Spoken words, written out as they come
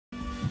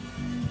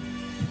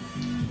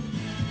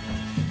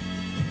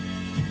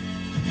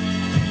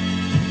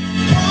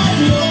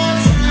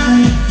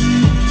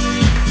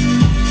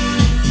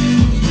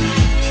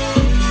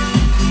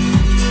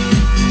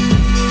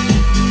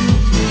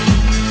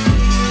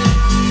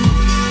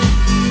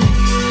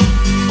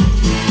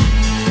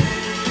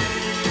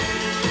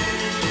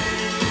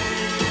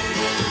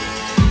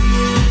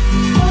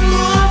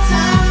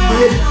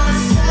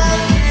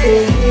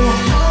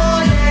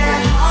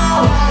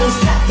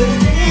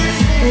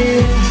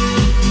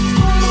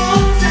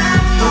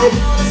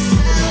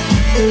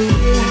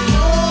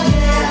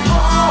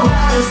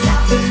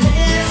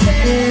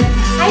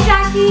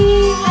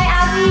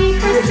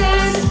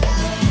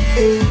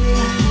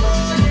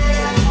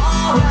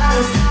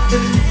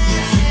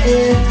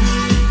Alright,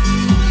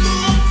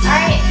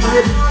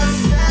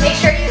 make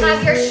sure you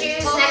have your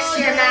shoes next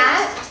to your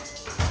mat.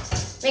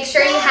 Make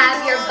sure you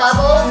have your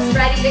bubbles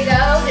ready to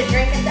go to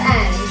drink at the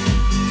end.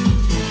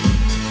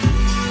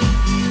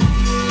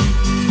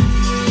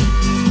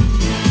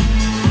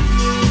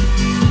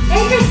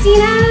 Hey,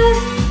 Christina!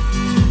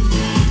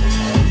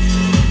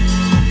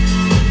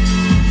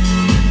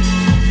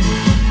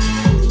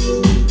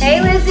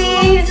 Hey,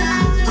 Lizzie!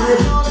 There we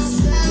go.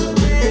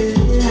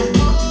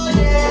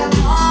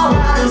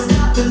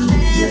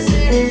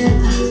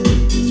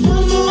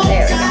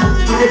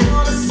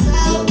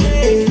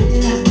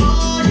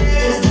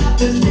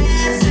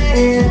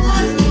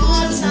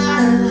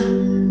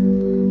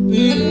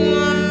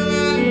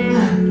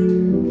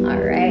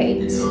 All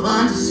right.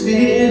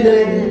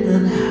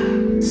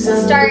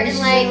 We'll start in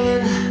like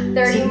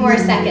 30 more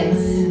seconds.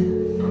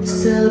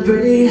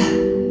 Celebrate.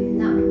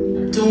 No.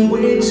 Don't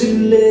wait too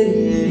late.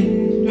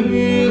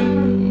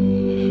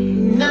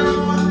 No,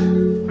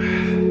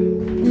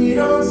 we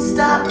don't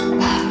stop.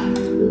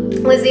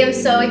 Lizzie, I'm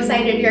so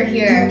excited you're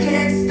here.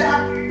 Can't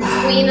stop.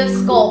 Queen of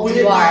Sculpt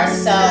you are,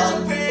 so I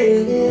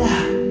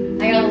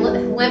gotta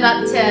live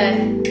up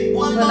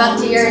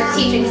to your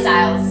teaching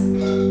styles.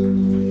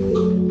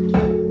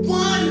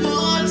 One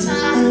more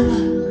time.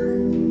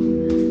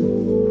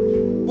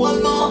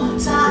 One more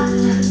time.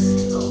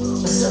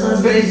 A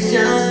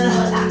celebration.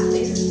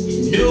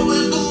 You know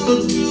we're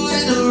gonna do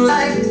it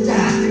right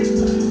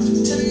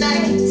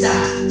tonight.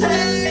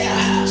 Hey,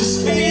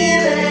 just feel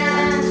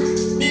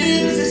it.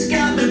 Music's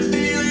got me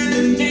feeling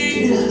the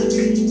need.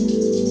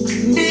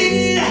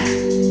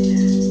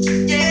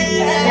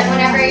 Yeah. And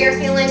whenever you're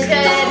feeling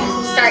good,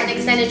 start an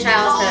extended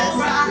child's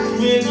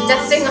pose.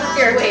 Dusting off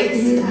your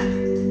weights.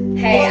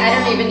 Hey, I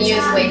don't even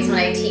use weights when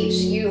I teach.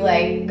 You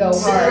like go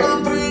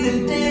hard.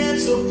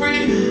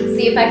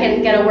 See if I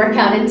can get a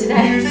workout in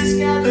today.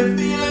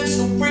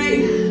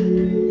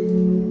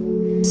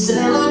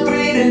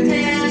 Celebrate and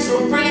dance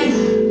so free.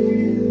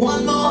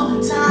 One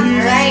more time.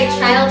 Alright,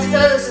 child's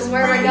pose is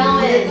where we're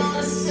going.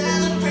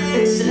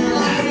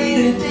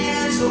 Celebrate and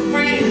dance so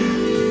free.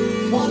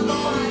 One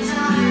more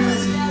time.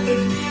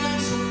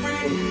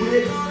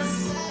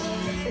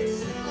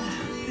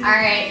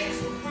 Alright.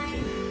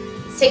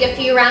 Let's take a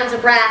few rounds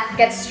of breath.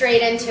 Get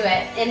straight into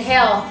it.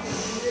 Inhale.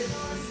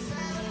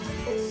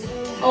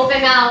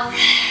 Open mouth.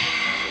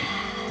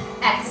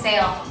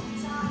 Exhale.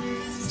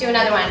 Let's do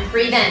another one.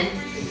 Breathe in.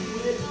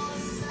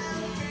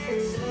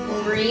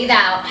 Breathe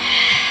out.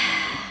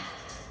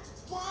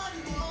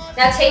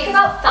 Now take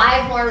about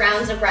 5 more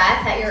rounds of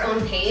breath at your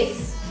own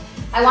pace.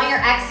 I want your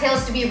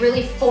exhales to be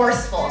really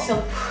forceful,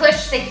 so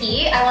push the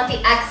heat. I want the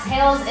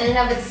exhales in and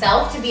of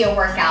itself to be a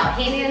workout.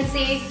 Hey,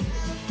 Nancy.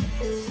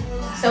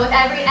 So with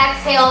every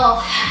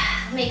exhale,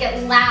 make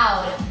it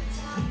loud.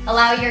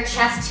 Allow your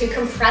chest to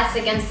compress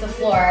against the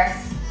floor.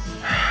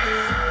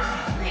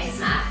 Nice,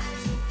 Matt.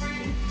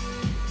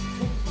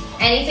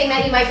 Anything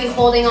that you might be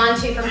holding on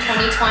to from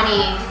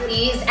 2020,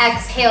 these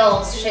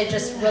exhales should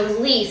just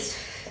release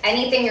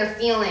anything you're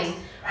feeling.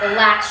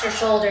 Relax your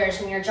shoulders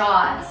and your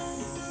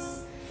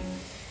jaws.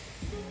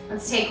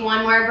 Let's take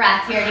one more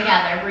breath here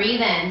together.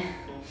 Breathe in.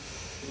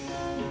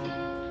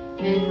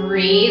 And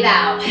breathe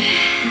out.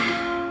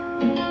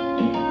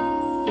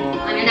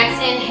 On your next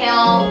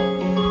inhale,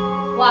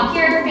 walk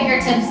your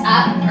fingertips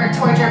up or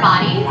towards your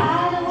body.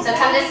 So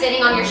come to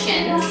sitting on your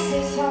shins.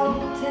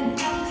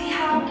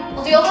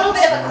 We'll do a little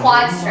bit of a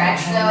quad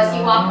stretch. So as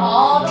you walk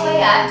all the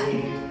way up,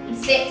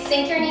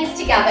 sink your knees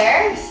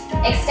together.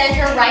 Extend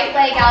your right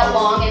leg out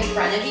long in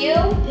front of you.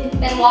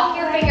 Then walk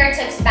your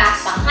fingertips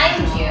back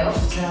behind you.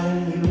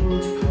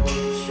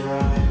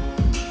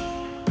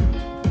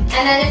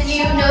 And then if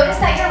you notice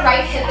that your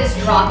right hip is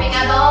dropping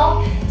at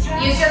all,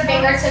 use your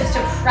fingertips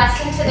to press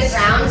into the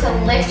ground to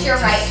lift your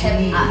right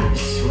hip up.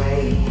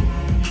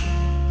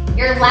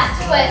 Your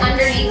left foot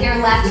underneath your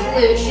left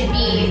glute should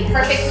be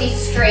perfectly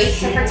straight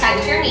to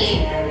protect your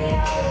knee.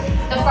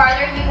 The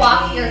farther you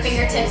walk your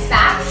fingertips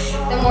back,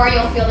 the more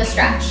you'll feel the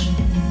stretch.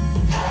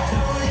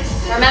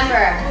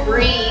 Remember,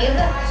 breathe,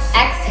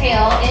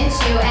 exhale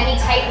into any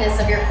tightness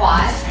of your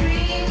quad.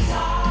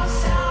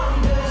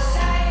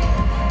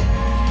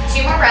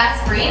 2 more breaths,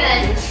 breathe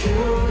in.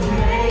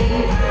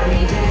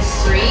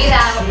 Breathe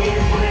out.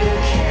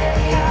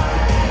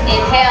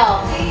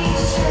 Inhale.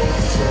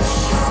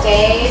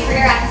 Stay for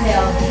your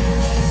exhale.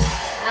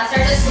 Now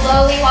start to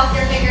slowly walk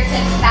your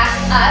fingertips back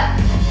up.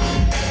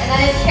 And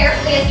then as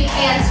carefully as you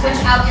can, switch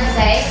out your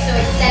legs. So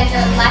extend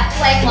your left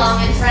leg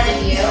long in front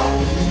of you.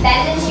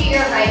 Bend into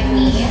your right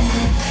knee.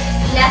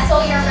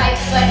 Nestle your right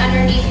foot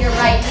underneath your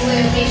right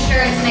glute. Make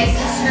sure it's nice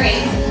and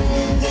straight.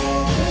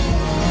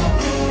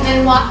 And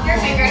then walk your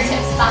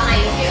fingertips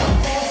behind you.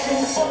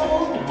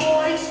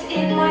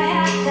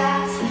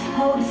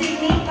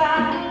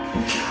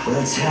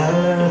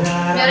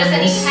 Notice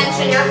any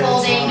tension you're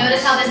holding.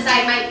 Notice how this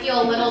side might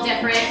feel a little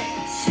different.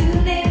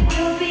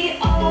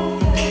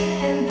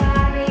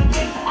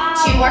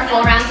 2 more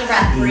full rounds of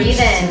breath. Breathe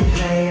in.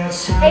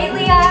 Hey,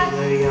 Leah.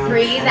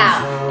 Breathe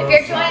out. If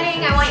you're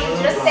joining, I want you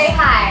to just say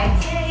hi.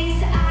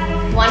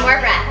 1 more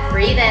breath.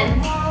 Breathe in.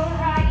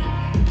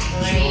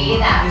 Breathe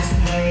out.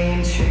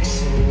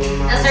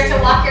 Now start to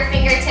walk your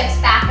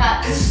fingertips back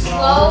up.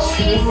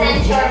 Slowly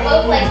send your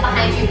both legs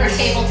behind you for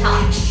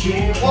tabletop.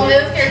 We'll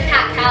move through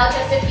cat-cow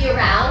just a few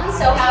rounds.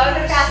 So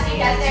however fast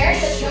you get there,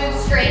 just move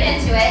straight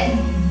into it.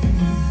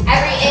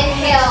 Every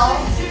inhale,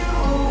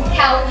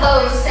 cow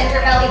pose, send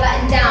your belly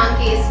button down,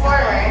 gaze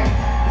forward.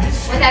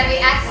 With every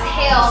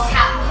exhale,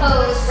 cat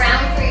pose,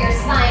 round through your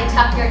spine,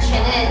 tuck your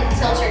chin in,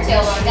 tilt your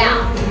tailbone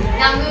down.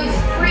 Now move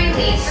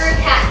freely through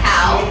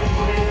cat-cow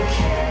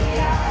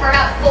for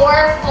about 4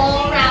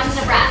 full rounds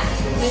of breath.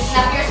 Loosen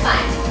up your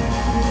spine.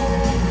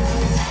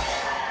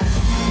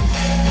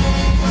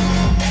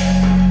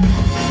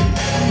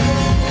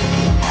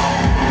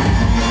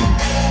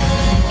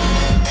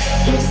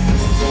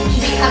 You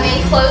should be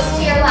coming close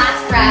to your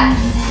last breath.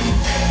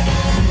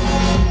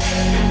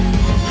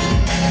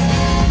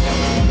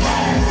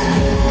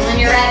 When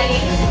you're ready,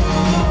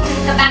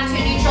 come back to a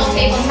neutral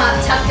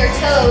tabletop, tuck your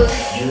toes,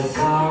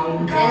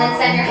 and then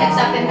send your hips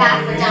up and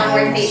back for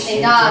downward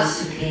facing dog.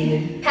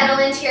 Pedal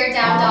into your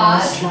down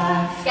dog.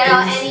 Get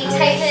out any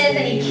tightness,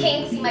 any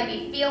kinks you might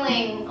be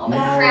feeling, all the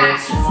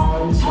cracks.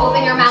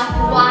 Open your mouth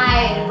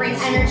wide, bring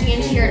energy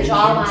into your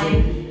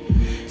jawline.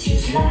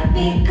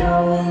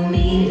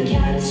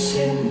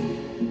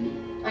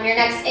 On your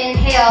next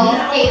inhale,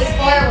 gaze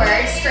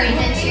forward, straighten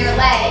into your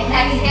legs.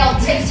 Exhale,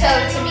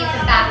 tiptoe to meet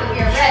the back of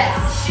your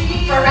wrists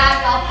for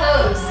ragdoll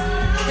pose.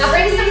 Now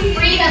bring some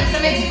freedom,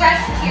 some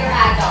expression to your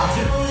ragdoll.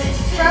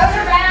 Throw it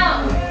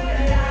around.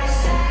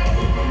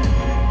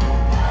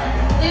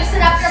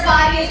 Loosen up your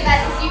body as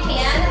best as you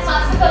can. It's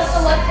not supposed to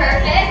look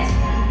perfect.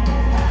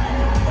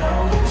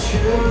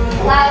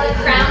 Allow the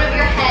crown of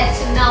your head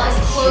to melt as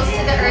close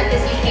to the earth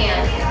as you can.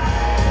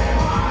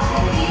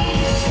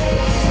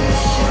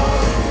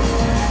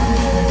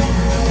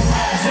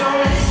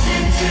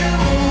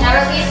 Now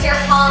release your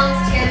palms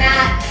to your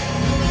mat.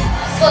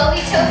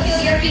 Slowly toe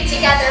heel your feet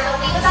together, but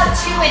leave about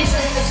 2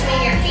 inches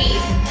between your feet.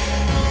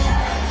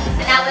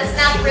 And now listen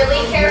up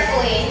really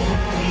carefully.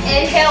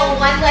 Inhale,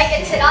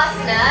 one-legged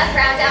Tadasana.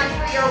 Ground down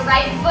through your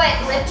right foot.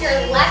 Lift your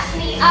left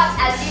knee up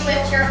as you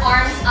lift your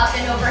arms up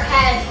and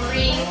overhead.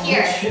 Breathe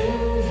here.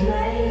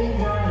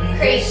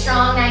 Create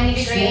strong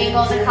 90-degree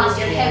angles across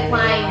your hip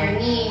line, your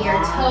knee,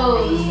 your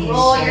toes.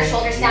 Roll your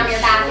shoulders down your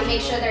back and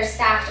make sure they're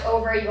stacked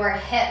over your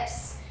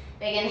hips.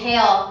 Big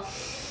inhale.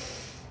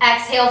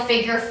 Exhale,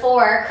 figure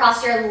 4.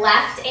 Cross your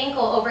left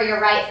ankle over your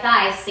right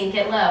thigh. Sink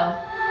it low.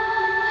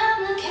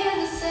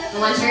 And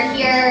once you're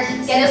here,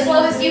 get as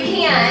slow as you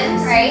can,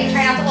 right?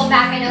 Try not to hold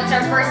back. I know it's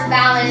our first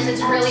balance.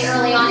 It's really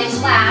early on in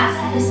class.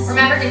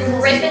 Remember to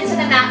grip into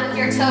the mat with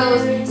your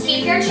toes.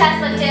 Keep your chest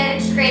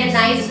lifted. Create a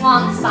nice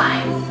long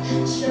spine.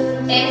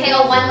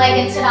 Inhale,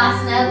 one-legged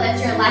Tadasana.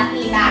 Lift your left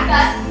knee back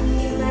up.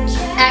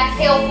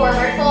 Exhale,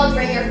 forward fold.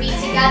 Bring your feet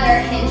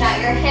together. Hinge at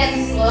your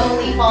hips.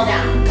 Slowly fall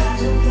down.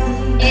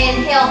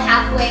 Inhale,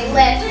 halfway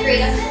lift.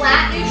 Create a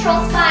flat,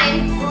 neutral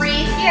spine.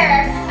 Breathe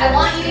here. I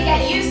want you to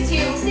get used to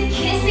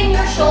kissing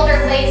your shoulder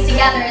blades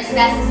together as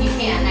best as you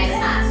can. Nice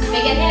mask.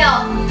 Big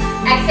inhale.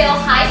 Exhale,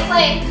 high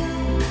plank.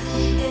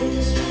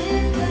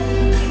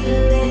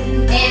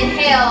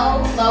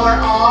 Inhale,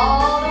 lower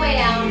all the way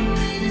down.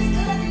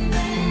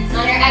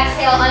 On your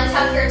exhale,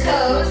 untuck your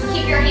toes.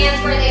 Keep your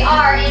hands where they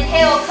are.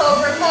 Inhale,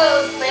 cobra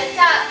pose. Lift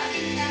up.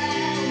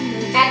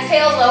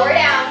 Exhale, lower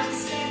down.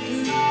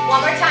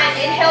 One more time.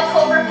 Inhale,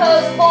 cobra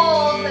pose.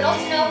 Hold. Little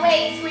to no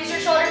weight. Squeeze your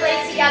shoulder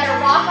blades together.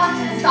 Rock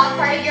onto the soft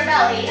part of your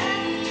belly.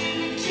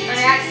 On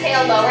your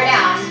exhale, lower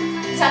down.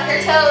 Tuck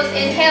your toes.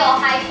 Inhale,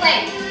 high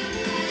plank.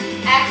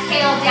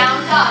 Exhale,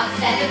 down dog.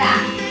 Send it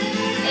back.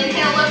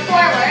 Inhale, look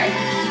forward.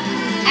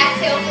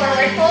 Exhale,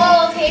 forward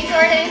fold. Hey,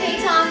 Jordan. Hey,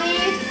 Tommy.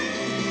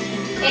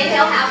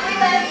 Inhale, halfway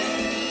lift.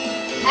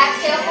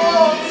 Exhale,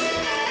 fold.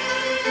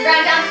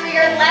 Ground down through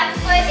your left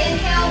foot.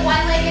 Inhale,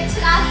 one-legged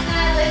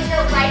Tadasana. Lift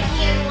your right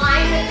knee in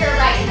line with your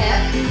right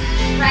hip.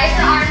 Rise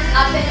your arms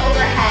up and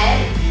overhead.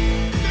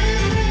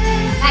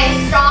 Nice,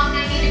 strong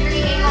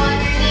 90-degree angle on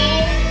your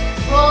knee.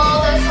 Roll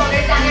those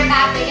shoulders down your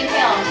back. Big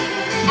inhale.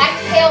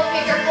 Exhale,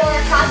 figure 4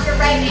 across your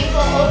right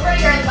ankle over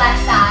your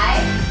left thigh.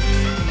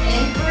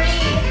 And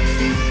breathe.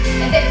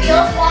 If it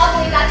feels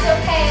wobbly, that's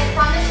okay. I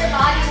promise your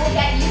body will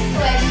get used to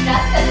it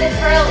just because it's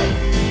early.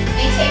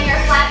 Maintain your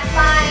flat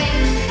spine.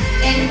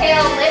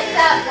 Inhale, lift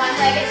up,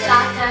 one-legged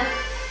Tadasana.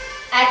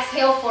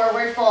 Exhale,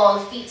 forward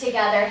fold, feet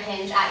together,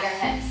 hinge at your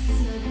hips.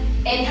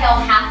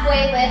 Inhale,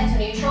 halfway lift,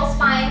 neutral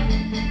spine.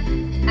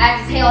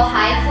 Exhale,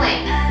 high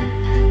plank.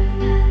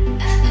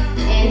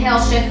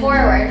 Inhale, shift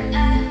forward.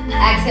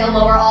 Exhale,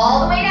 lower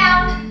all the way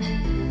down.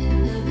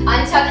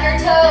 Untuck your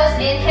toes.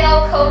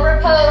 Inhale, cobra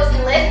pose,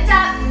 lift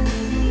up.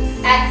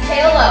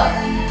 Exhale, lower.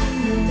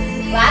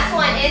 Last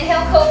one,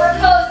 inhale, cobra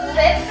pose,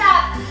 lift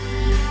up.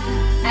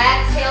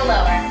 Exhale,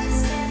 lower.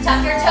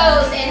 Tuck your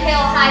toes,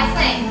 inhale, high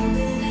plank.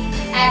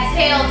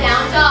 Exhale,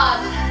 down dog.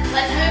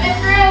 Let's move it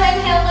through.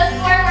 Inhale, look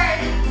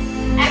forward.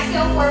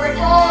 Exhale, forward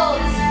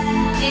fold.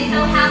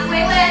 Inhale,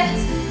 halfway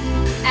lift.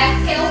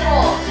 Exhale,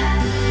 fold.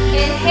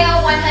 Inhale,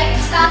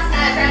 one-legged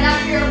Tadasana. Ground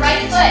up through your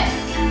right foot.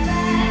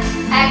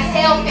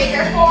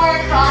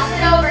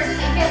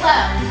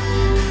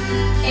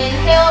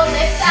 Inhale,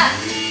 lift up.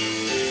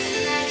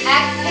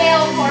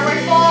 Exhale,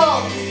 forward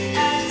fold.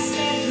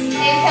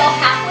 Inhale,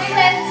 halfway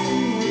lift.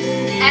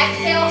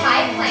 Exhale,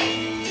 high plank.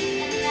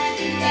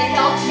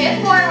 Inhale,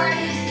 shift forward.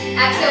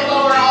 Exhale,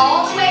 lower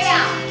all the way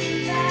down.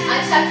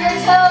 Untuck your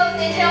toes.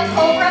 Inhale,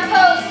 cobra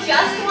pose.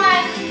 Just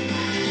one.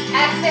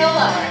 Exhale,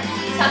 lower.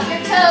 Tuck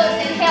your toes.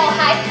 Inhale,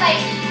 high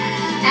plank.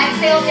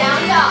 Exhale,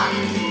 down dog.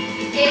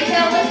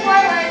 Inhale, look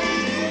forward.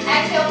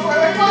 Exhale,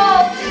 forward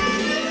fold.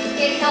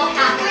 Inhale,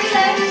 halfway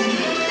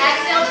lift.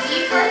 Exhale,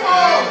 deeper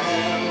fold.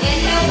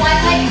 Inhale,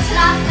 one-legged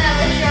Tadasana.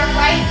 Lift your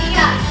right knee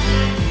up.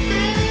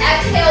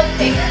 Exhale,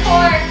 finger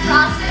forward.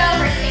 Cross it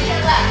over. Sink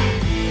it low.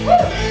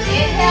 Woo.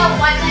 Inhale,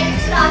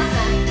 one-legged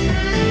Tadasana.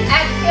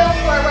 Exhale,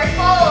 forward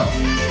fold.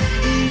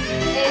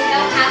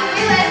 Inhale,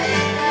 halfway lift.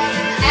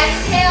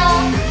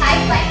 Exhale, high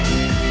plank.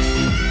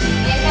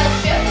 Inhale,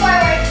 shift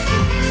forward.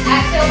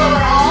 Exhale,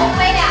 lower all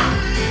the way down.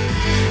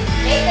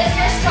 Make this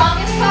your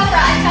strongest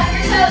cobra. Untuck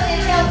your toes.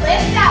 Inhale,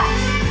 lift up.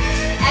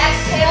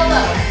 Exhale,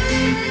 lower.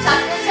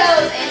 Tuck your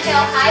toes.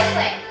 Inhale, high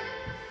plank.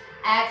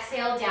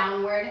 Exhale,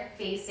 downward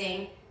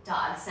facing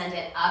dog. Send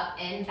it up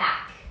and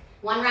back.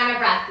 One round of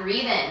breath.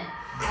 Breathe in.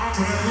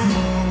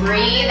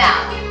 Breathe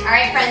out. All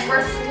right, friends,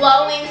 we're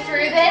flowing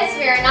through this.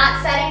 We are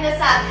not setting this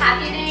up.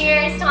 Happy New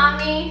Year's,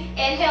 Tommy.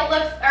 Inhale,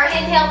 lift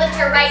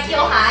your right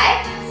heel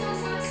high.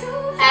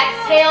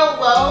 Exhale,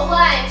 low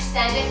lunge.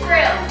 Send it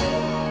through.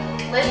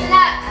 Listen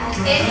up.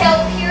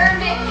 Inhale,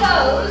 pyramid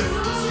pose.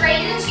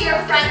 Straighten into your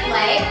front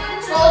leg.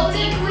 Fold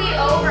deeply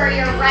over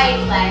your right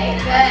leg.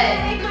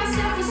 Good.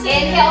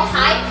 Inhale,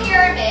 high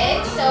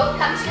pyramid. So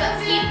come to it.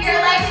 Keep your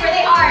legs where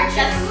they are.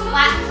 Just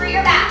flatten through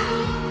your back.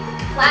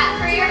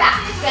 Flat through your back.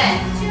 Good.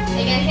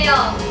 Big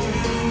inhale.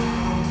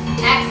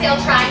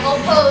 Exhale, triangle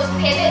pose.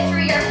 Pivot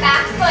through your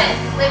back foot.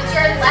 Lift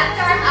your left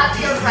arm up,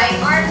 your right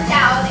arm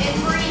down, and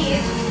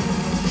breathe.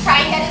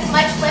 Try and get as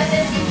much lift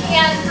as you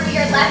can through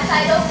your left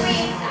side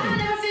oblique.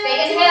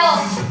 Big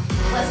inhale.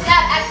 Listen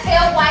up.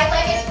 Exhale,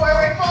 wide-legged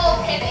forward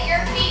fold. Pivot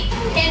your feet.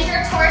 Hinge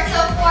your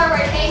torso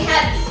forward. Hang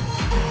heavy.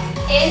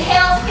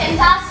 Inhale,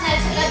 Skandasana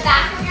to the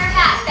back of your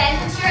mat. Bend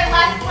into your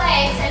left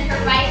leg. Send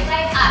your right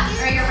leg up,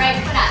 or your right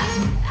foot up.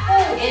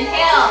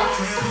 Inhale.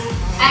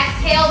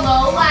 Exhale,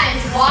 low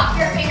lunge. Walk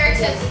your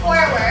fingertips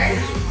forward.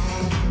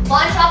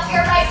 Launch off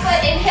your right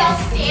foot. Inhale,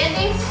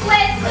 standing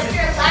splits. Lift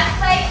your left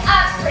leg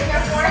up. Bring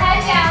your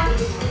forehead down.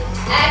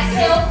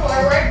 Exhale,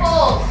 forward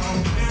fold.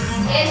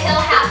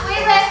 Inhale,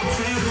 halfway lift.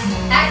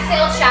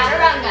 Exhale,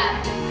 chaturanga.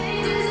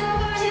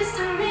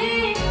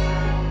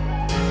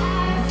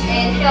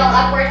 Inhale,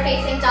 upward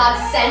facing dog.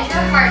 Send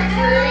your heart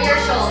through your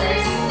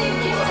shoulders.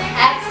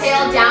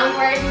 Exhale,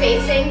 downward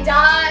facing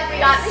dog. We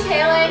got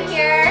Michaela in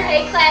here.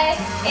 Hey, Clay.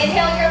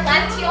 Inhale, your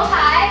left heel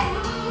high.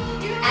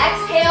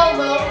 Exhale,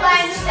 low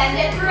lunge. Send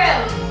it through.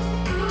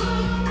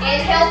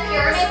 Inhale,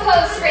 pyramid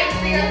pose. Straighten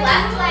through your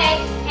left leg.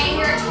 Hang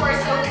your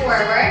torso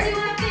forward.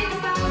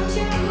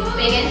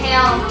 Big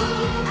inhale.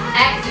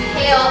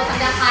 Exhale, come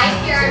to high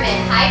pyramid.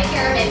 High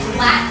pyramid.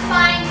 Flat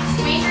spine.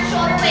 Squeeze your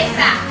shoulder blades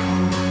back.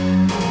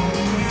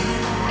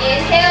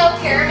 Inhale,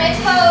 pyramid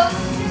pose.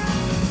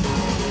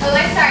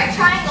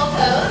 Triangle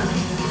pose.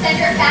 Send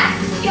your back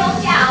heel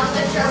down.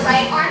 Lift your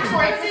right arm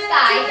towards the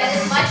sky. Get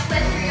as much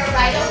lift through your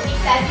right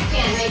obliques as you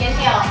can. Big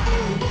inhale.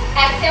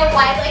 Exhale,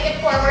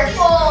 wide-legged forward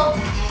fold.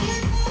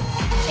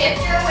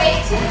 Shift your weight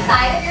to the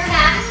side of your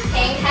mat.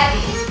 Hang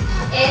heavy.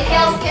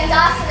 Inhale,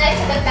 Skandasana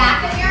to the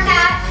back of your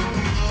mat.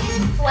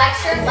 Flex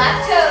your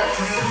left toes.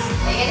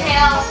 Big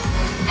inhale.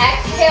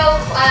 Exhale,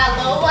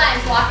 low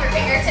lunge. Walk your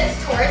fingertips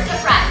towards the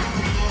front.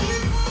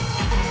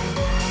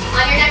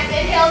 On your next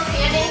inhale,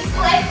 standing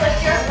split. Lift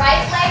your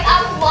right leg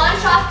up.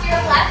 Launch off your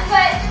left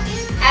foot.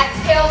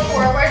 Exhale,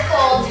 forward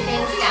fold.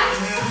 Hinge down.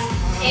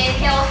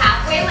 Inhale,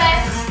 halfway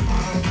lift.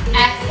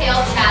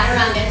 Exhale,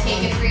 chaturanga.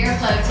 Take it through your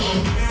flow,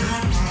 team.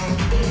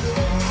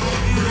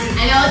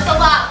 I know it's a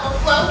lot. We'll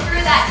flow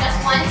through that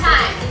just one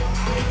time.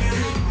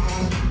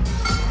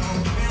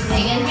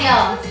 Big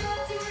inhale.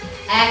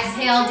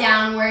 Exhale,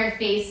 downward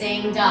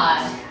facing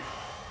dog.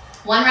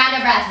 One round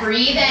of breath.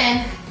 Breathe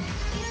in.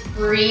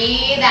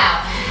 Breathe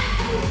out.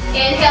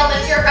 Inhale,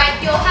 lift your right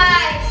heel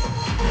high.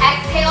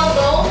 Exhale,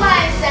 low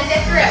lunge. Send it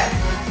through.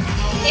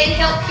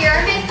 Inhale,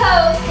 pyramid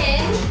pose.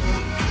 Hinge.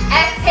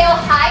 Exhale,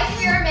 high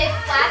pyramid,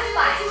 flat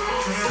spine.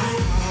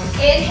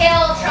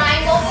 Inhale,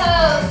 triangle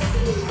pose.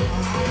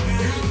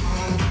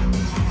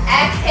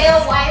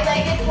 Exhale,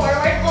 wide-legged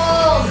forward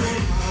fold.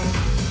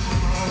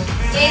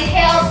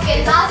 Inhale,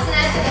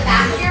 Skandasana to the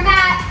back of your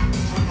mat.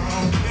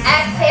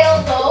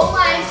 Exhale, low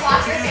lunge,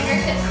 walk your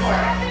fingertips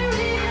forward.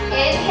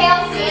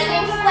 Inhale,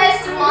 standing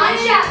splits,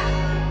 launch up.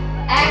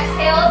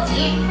 Exhale,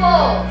 deep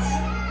fold.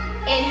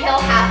 Inhale,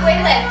 halfway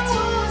lift.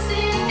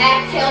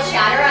 Exhale,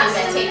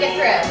 chaturanga, take it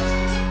through.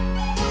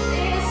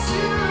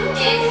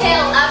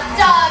 Inhale, up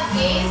dog,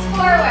 gaze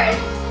forward.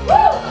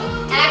 Woo!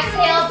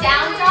 Exhale,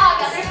 down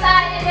dog, other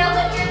side. Inhale,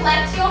 lift your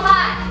left heel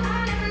high.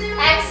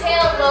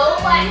 Exhale, low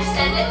lunge,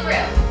 send it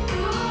through.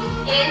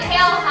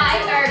 Inhale, high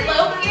or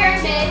low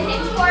pyramid,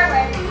 hinge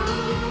forward.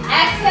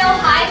 Exhale,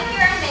 high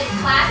pyramid,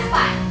 flat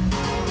spine.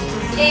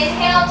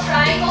 Inhale,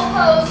 triangle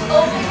pose,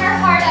 open your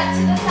heart up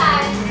to the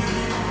side.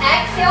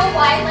 Exhale,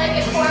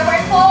 wide-legged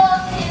forward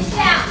fold, hinge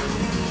down.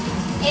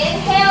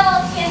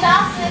 Inhale,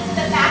 Tandasana to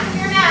the back of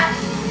your mat.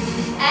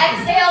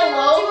 Exhale,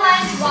 low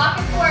lunge, walk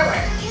it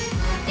forward.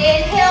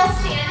 Inhale,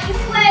 standing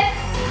splits.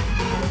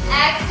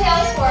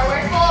 Exhale,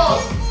 forward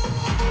fold.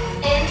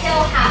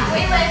 Inhale,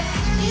 halfway lift.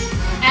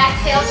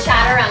 Exhale,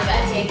 chaturanga,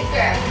 take it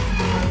through.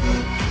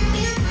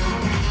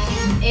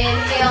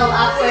 Inhale,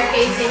 upward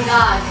facing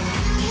dog.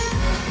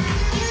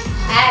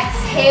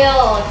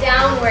 Exhale,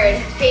 downward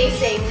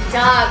facing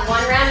dog.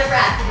 One round of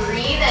breath,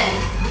 breathe in.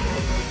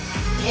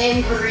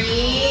 And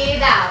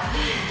breathe out.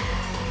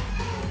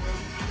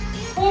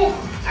 Whew.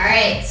 All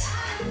right,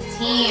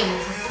 team.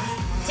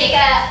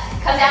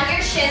 Come down to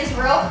your shins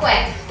real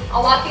quick.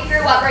 I'll walk you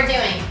through what we're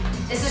doing.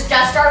 This is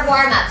just our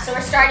warm-up. So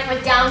we're starting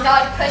with down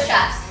dog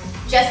push-ups.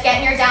 Just get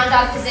in your down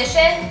dog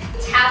position.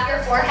 Tap your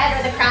forehead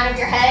or the crown of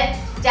your head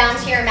down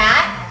to your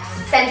mat.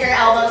 Send your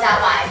elbows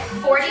out wide.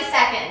 40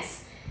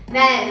 seconds.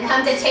 Then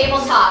come to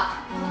tabletop.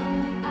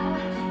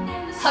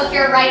 Hook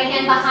your right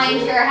hand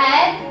behind your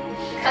head.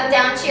 Come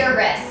down to your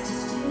wrist.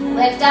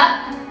 Lift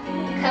up.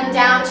 Come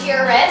down to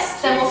your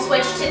wrist. Then we'll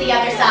switch to the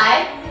other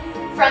side.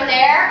 From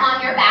there,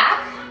 on your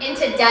back,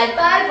 into dead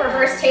bug,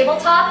 reverse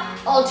tabletop.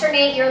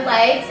 Alternate your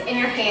legs and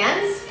your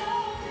hands.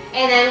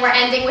 And then we're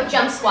ending with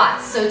jump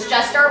squats. So it's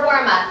just our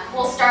warm up.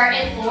 We'll start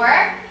in 4.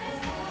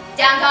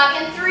 Down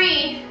dog in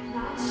 3,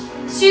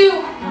 2,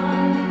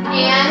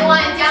 and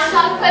 1. Down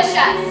dog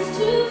push-ups.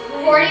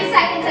 40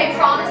 seconds, I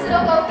promise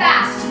it'll go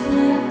fast.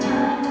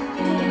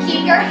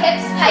 Keep your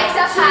hips piked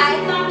up high.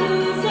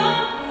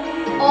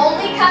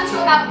 Only come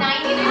to about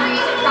 90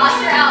 degrees across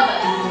your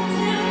elbows.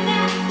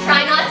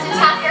 Try not to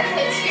tap your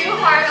hips too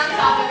hard on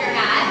top of your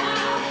mat.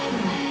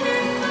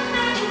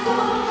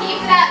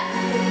 Keep it up.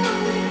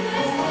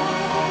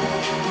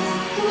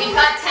 We've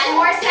got 10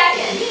 more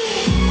seconds.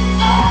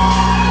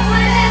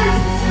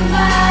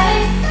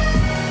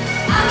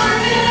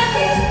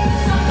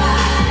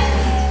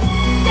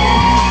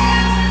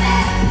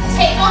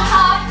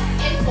 Tabletop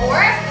in 4,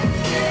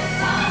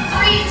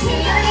 3, to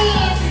your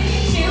knees,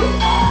 2,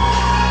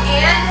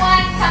 and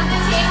 1. Come to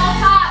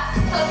tabletop.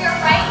 Hook your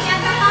right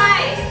hand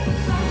behind.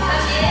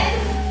 Come in,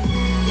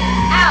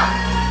 out.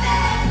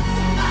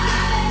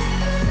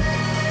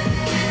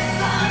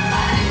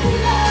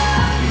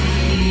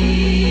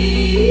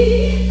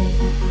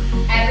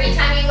 Every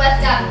time you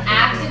lift up,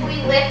 actively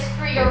lift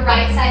through your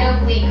right side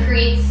oblique.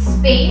 Create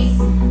space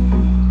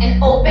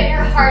and open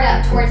your heart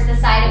up towards the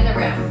side of the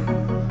room.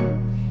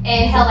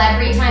 Inhale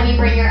every time you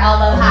bring your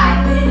elbow high.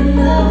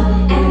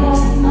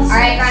 All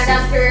right, grind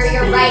down through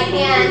your right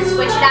hand.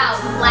 Switch it out.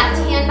 Left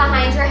hand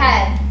behind your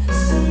head.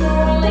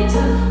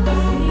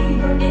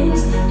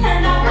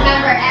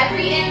 Remember,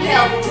 every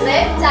inhale,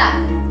 lift up.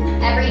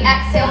 Every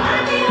exhale,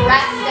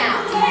 press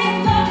down.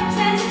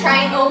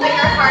 Try and open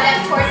your heart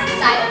up towards the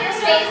side of your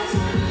space.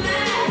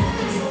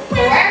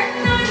 4,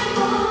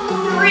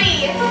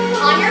 3,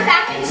 on your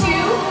back in 2,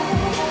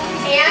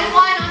 and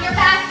 1 on your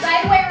back.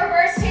 Right away,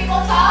 reverse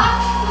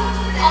tabletop.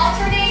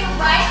 Alternate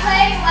right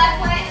leg,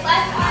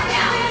 left arm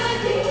down.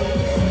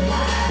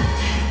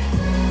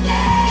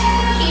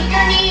 Keep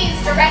your knees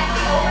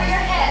directly over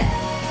your hips.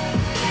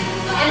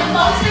 And the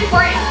most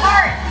important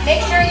part,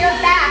 make sure your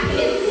back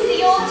is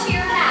sealed to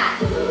your mat.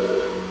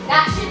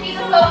 That should be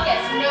the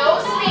focus.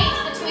 No space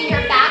between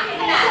your back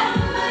and the mat.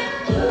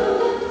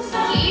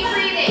 Keep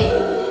breathing.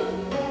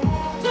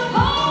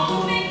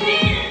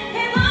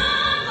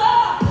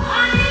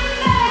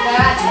 We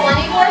got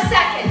 20 more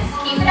seconds.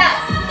 Keep it up.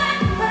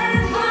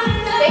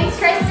 Thanks,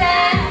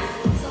 Kristen.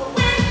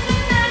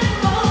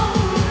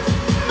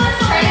 Let's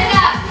turn it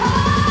up.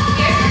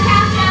 Here's your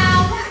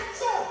countdown.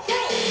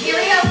 Here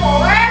we go.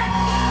 4,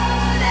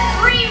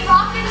 3,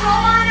 rock and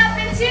roll on up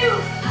in 2,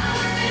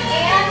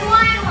 and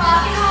 1,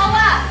 rock and roll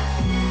up.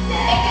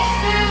 Make it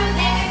smooth,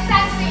 make it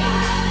sexy.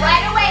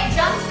 Right away,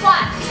 jump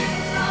squats.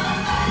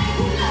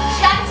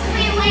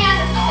 Gently land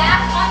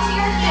back onto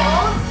your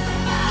heels.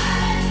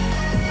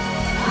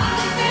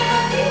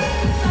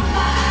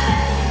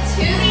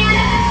 To the end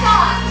of the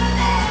song.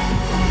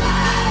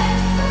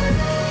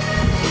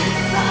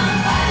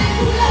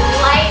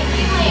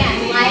 Lightly land,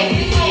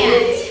 lightly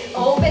land.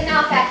 Open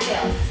mouth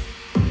exhales.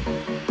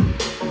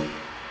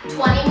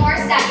 20 more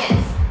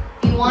seconds.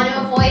 If you want to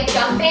avoid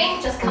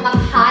jumping, just come up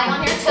high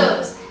on your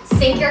toes.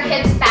 Sink your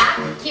hips back,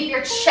 keep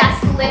your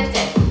chest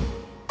lifted.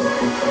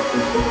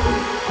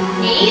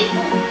 8,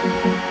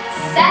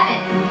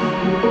 7,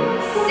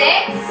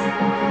 6,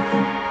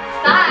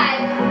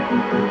 5,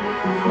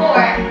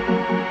 4,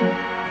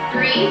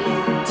 3,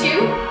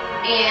 2,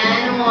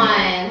 and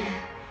 1.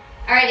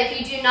 All right, if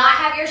you do not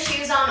have your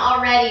shoes on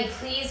already,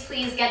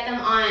 please get them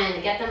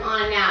on. Get them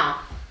on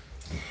now.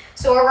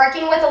 So we're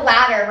working with a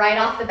ladder right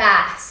off the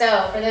bat.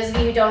 So for those of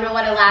you who don't know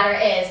what a ladder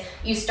is,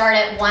 you start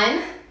at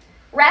 1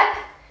 rep,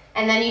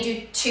 and then you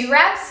do 2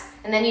 reps,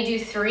 and then you do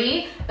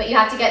 3, but you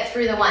have to get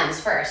through the ones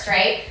first,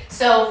 right?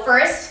 So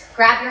first,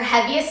 grab your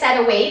heaviest set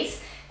of weights,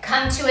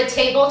 come to a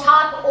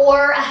tabletop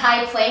or a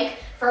high plank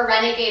for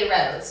renegade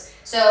rows.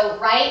 So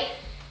right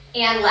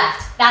and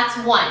left, that's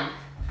 1.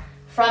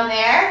 From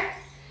there,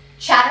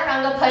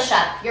 chaturanga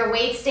push-up. Your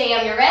weights stay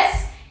on your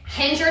wrists.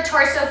 Hinge your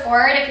torso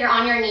forward if you're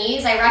on your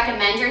knees. I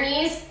recommend your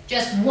knees.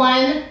 Just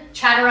 1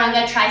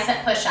 chaturanga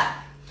tricep push-up.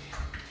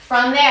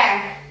 From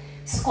there,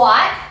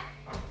 squat,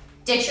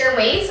 ditch your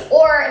weights,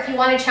 or if you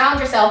want to challenge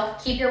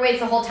yourself, keep your weights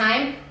the whole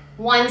time,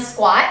 1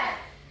 squat.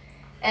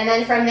 And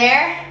then from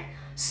there,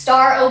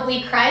 star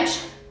oblique crunch,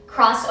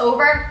 cross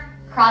over,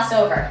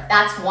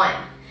 that's 1.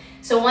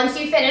 So once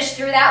you finish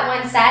through that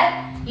 1 set,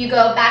 you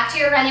go back to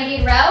your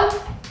renegade row,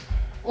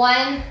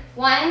 1,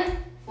 1,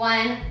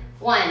 1,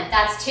 1,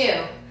 that's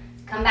 2.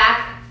 Come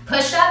back,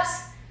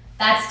 push-ups,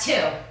 that's 2.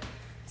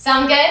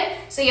 Sound good?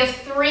 So you have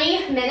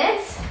 3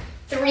 minutes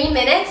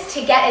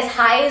to get as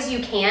high as you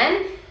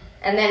can,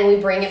 and then we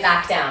bring it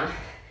back down.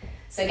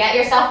 So get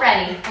yourself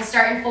ready. We'll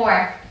start in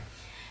 4,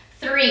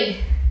 3,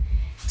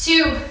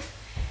 2,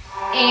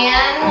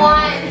 and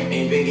 1.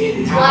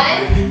 1,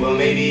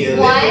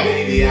 1,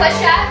 push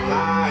up,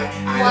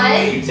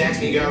 1,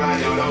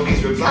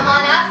 come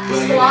on up,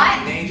 squat,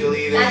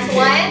 that's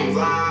 1,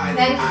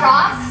 then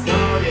cross,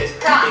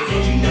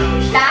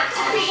 back to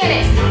the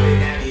beginning, 1,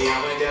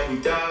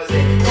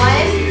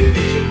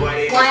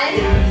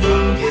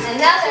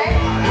 another,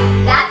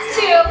 that's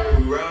 2,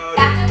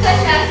 back to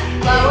push up,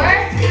 lower,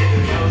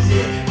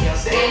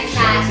 and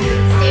smash,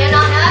 stand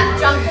on up,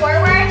 jump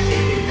forward,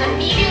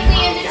 immediately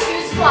into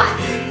 2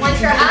 squats. Once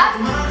you're up,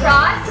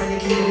 cross,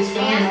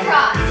 and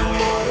cross.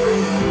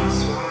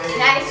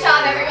 Nice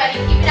job, everybody,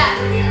 keep it up.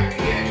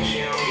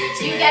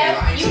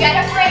 You get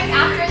a break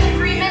after the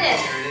 3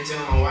 minutes.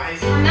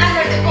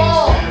 Remember, the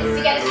goal is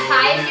to get as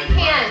high as you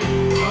can.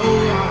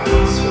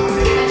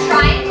 But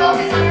try and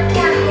focus on your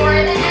form more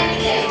than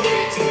anything.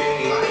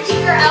 Keep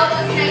your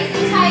elbows nice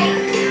and tight.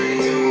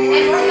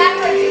 And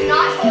remember, do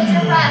not hold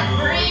your breath.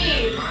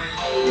 Breathe.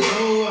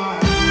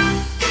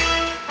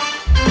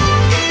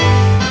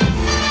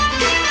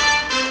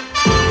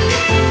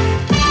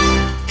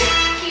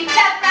 Keep it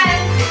up,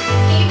 friends.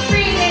 Keep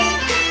breathing.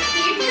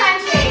 Keep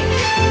crunching.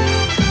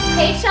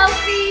 Hey,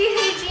 Chelsea.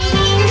 Hey,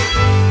 Jeannie.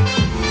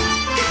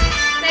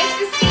 Nice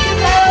to see you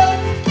both.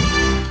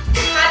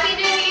 Happy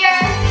New Year.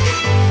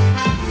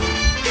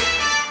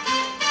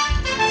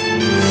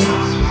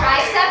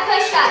 Tricep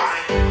push-ups.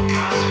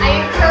 I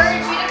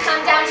encourage you to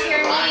come down to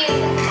your knees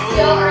since it's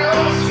still early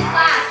into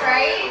class,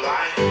 right?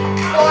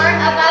 Form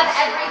above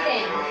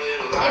everything.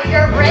 If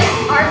your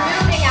wrists are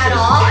moving at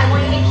all, I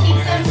want you to keep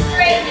them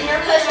straight in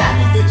your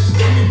push-ups.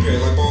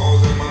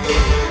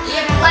 You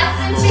have less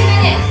than 2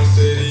 minutes.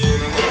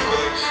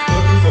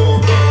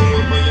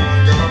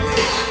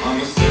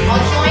 I'll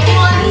join you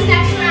on this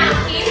next round.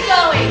 Keep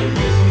going.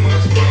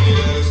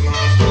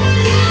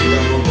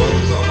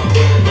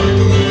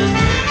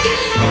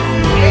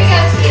 Here you go,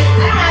 team.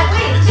 I don't have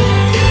weights.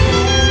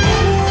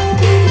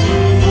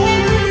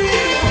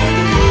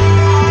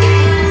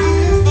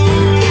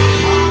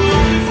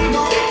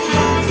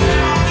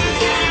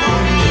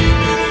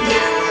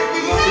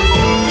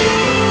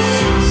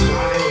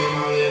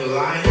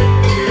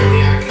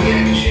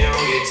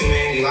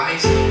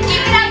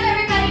 Keep it up,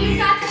 everybody. You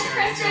got this,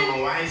 Kristen.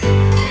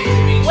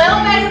 Will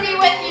better be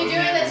with you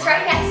doing this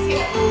right next to you.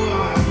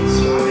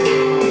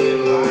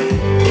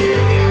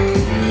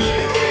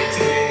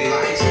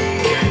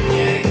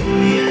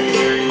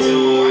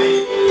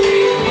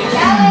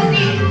 Yeah,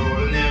 Lizzie.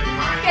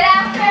 Get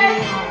after it.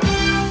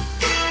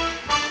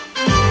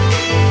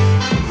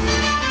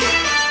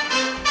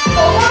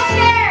 Almost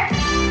there.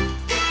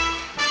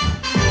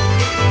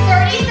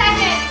 30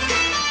 seconds.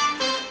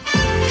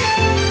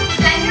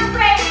 Send your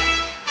break.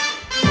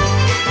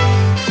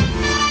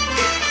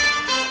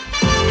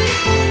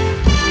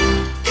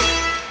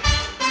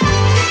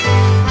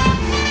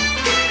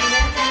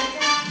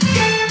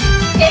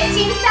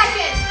 15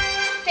 seconds.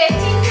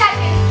 15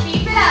 seconds.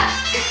 Keep it up.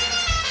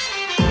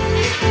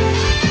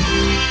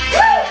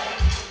 Woo!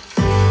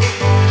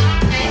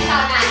 Nice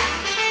job, Matt.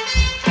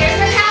 Here's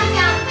our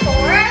countdown.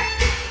 4,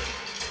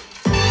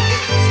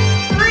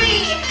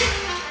 3,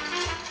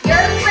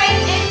 your break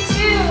in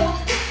 2,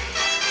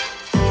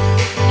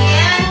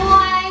 and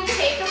 1.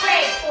 Take a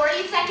break.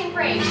 40-second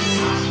break.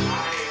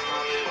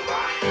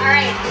 All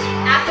right.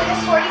 After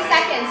this 40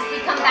 seconds, we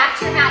come back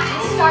to your mat. You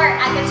start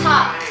at the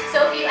top. So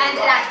if you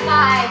ended at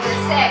 5 or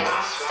 6,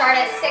 start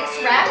at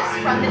 6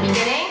 reps from the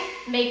beginning.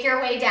 Make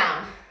your way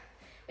down.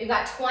 We've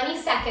got 20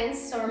 seconds.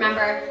 So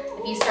remember,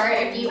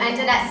 if you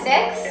ended at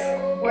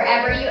 6,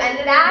 wherever you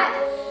ended at,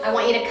 I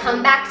want you to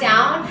come back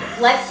down.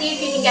 Let's see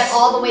if you can get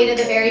all the way to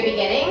the very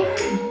beginning.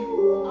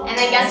 And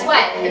then guess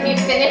what? If you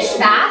finish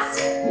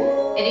fast,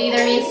 it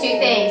either means 2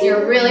 things.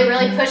 You're really,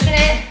 really pushing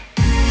it,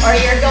 or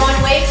you're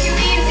going way too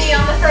easy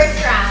on the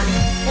first round.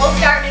 We'll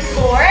start in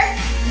 4,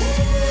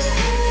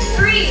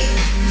 3,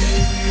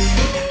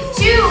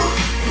 2,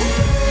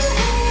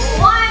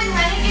 1.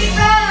 Renegade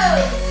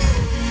rows.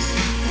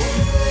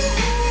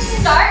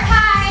 Start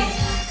high.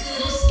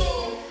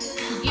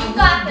 You've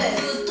got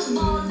this.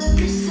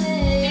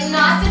 Do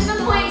not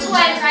disappoint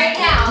Gwen right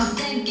now.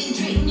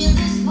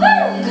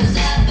 Woo!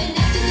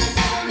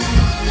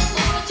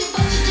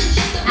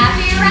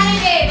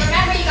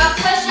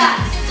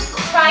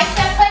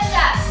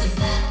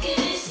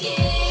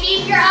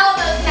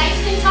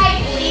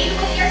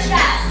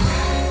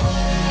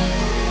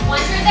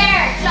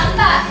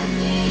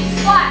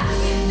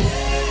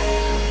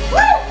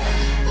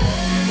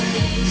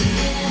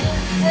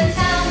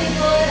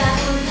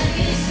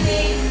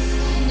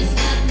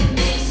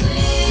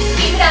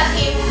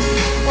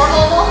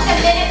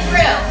 minute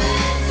through.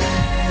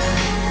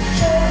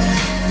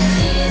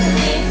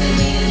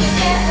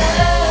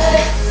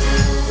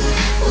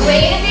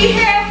 Way to be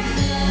here.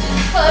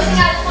 Closing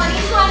out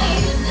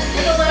 2020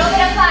 with a little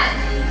bit of fun.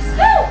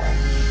 Woo!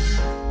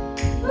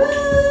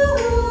 Woo!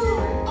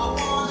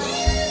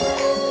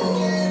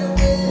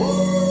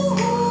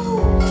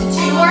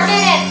 2 more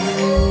minutes.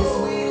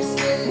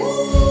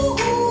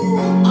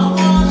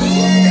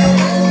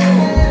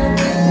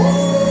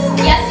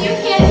 Yes, you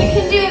can. You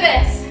can do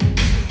this.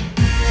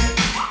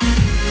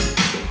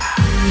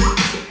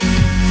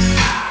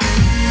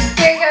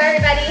 Here you go,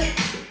 everybody.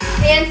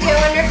 Nancy, I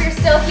wonder if you're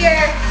still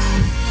here.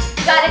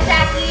 You got it,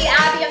 Jackie.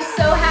 Abby, I'm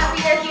so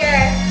happy you're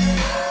here.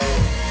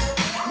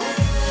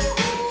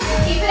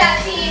 Keep it up,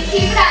 team.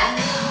 Keep it up.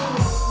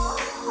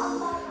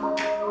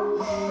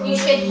 You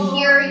should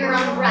hear your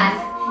own breath.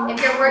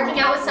 If you're working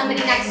out with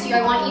somebody next to you,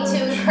 I want you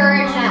to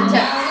encourage them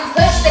to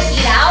push the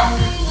feet out.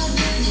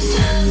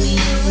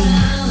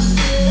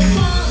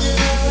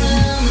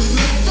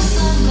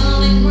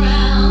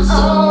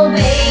 Oh,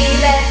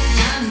 baby.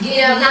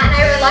 You know, Matt and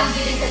I were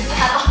lucky because we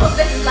had all of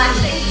this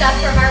flashing stuff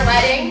from our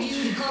wedding.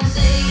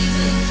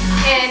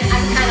 And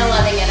I'm kind of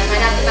loving it. I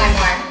might have to buy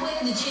more.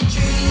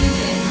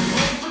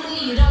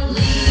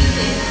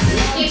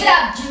 Keep it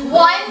up. 1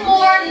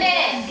 more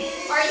minute.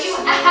 Are you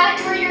at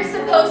where you're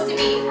supposed to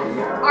be?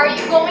 Are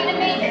you going to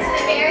make it to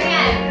the very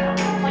end?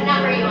 What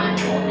number are you on?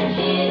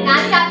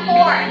 That's at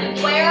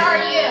 4. Where are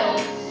you?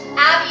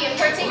 Abby in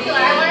particular,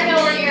 I want to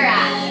know where you're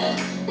at.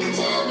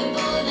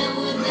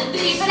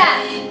 Keep it up.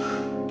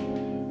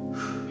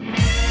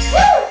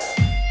 Woo!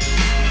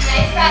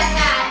 Nice breath,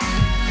 Matt.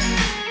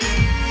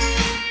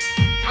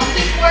 I'll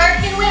keep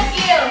working with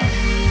you.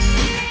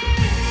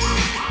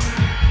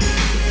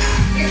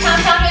 Your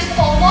countdown is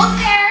almost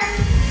there.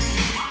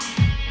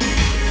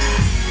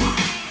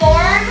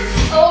 Form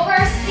over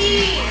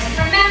speed.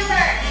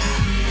 Remember.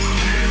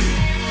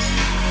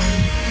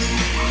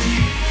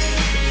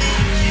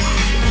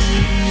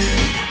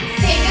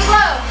 Take it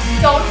low.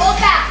 Don't hold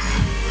back.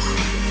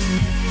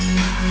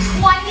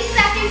 20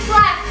 seconds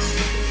left.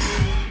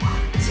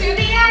 To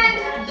the end.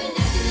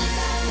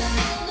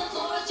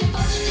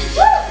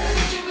 Woo!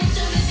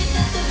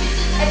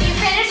 If you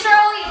finish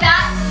early,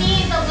 that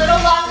means a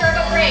little longer of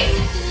a break.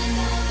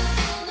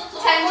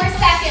 10 more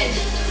seconds.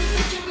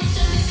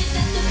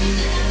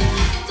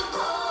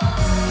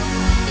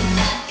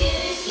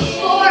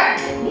 4,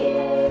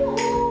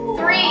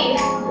 3,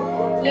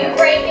 you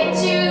break in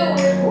 2,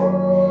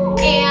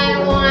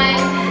 and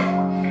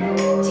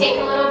 1. Take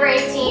a little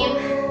break, team.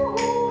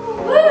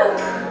 Woo!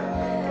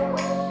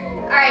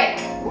 All right,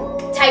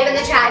 type in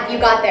the chat if you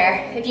got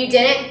there. If you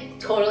didn't,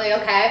 totally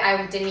okay.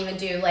 I didn't even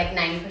do like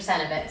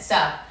 90% of it. So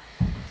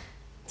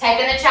type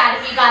in the chat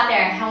if you got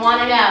there. I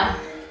want to know.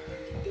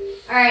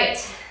 All right.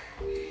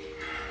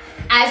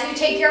 As you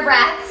take your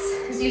breaths,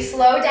 as you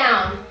slow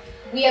down,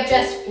 we have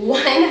just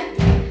 1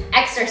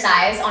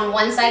 exercise on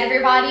one side of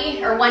your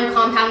body, or 1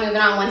 compound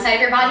movement on one side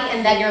of your body,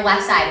 and then your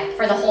left side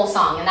for the whole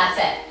song, and that's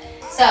it.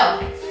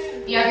 So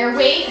you have your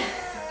weight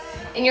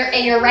in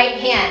your right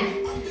hand.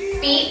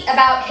 Feet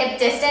about hip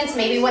distance,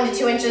 maybe 1 to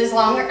 2 inches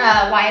longer,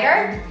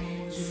 wider.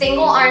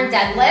 Single arm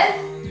deadlift,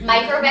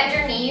 micro bend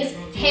your knees,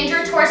 hinge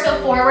your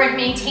torso forward,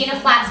 maintain a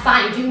flat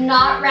spine. Do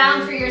not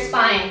round through your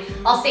spine.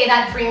 I'll say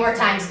that 3 more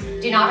times.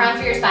 Do not round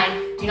through your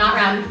spine. Do not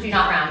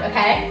round,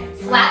 okay?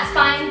 Flat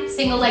spine,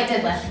 single leg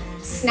deadlift.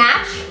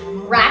 Snatch,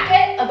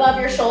 racket above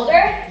your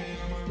shoulder.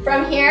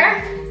 From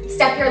here,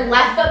 step your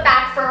left foot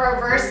back for a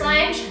reverse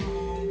lunge.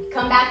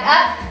 Come back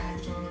up.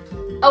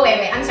 Oh,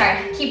 wait, I'm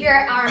sorry. Keep your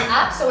arm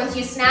up, so once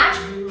you snatch,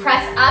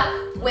 press up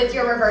with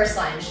your reverse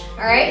lunge.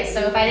 All right,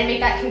 so if I didn't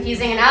make that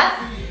confusing enough,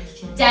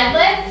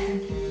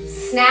 deadlift,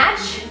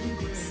 snatch,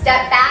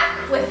 step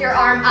back with your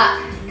arm up,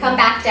 come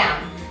back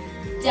down.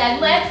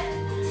 Deadlift,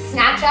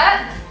 snatch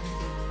up,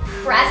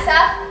 press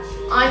up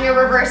on your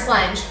reverse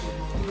lunge,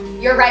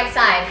 your right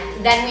side.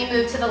 Then we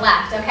move to the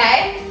left,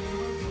 okay?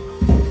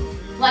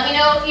 Let me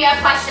know if you have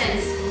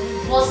questions.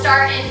 We'll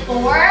start in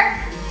 4,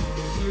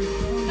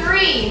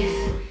 3,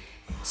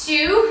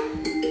 2,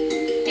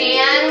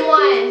 and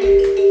 1.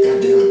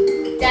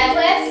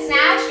 Deadlift,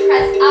 snatch,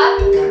 press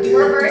up,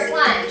 reverse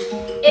lunge.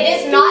 It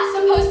is not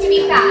supposed to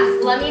be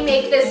fast. Let me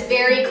make this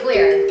very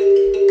clear.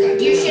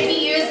 You should be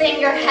using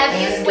your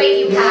heaviest weight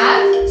you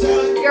have.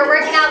 You're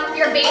working out with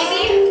your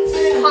baby.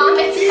 Calm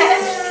its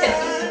head.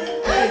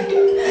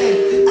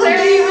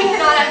 Clearly we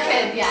cannot have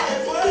kids yet.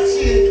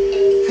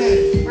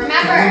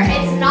 Remember,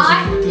 it's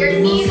not, your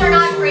knees are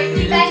not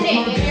greatly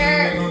bending in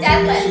your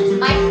deadlift.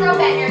 Micro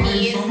bend your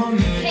knees.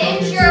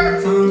 Hinge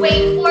your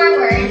weight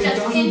forward.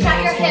 Just hinge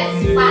out your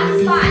hips, flat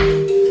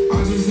spine.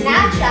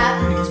 Snatch up,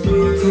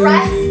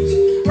 press,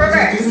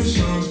 reverse.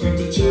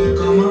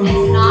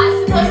 It's not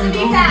supposed to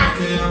be fast.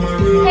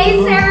 Hey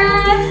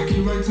Sarah!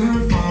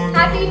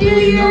 Happy New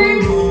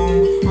Year's!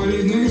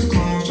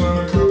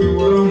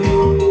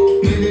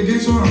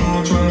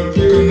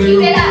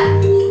 Keep it up.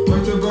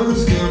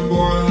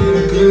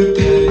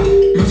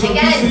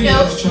 Again, no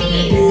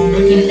speed.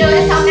 You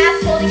notice how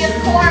Matt's holding his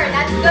core.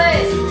 That's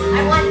good. I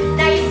want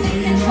nice and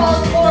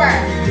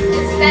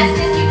best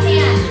as you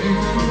can.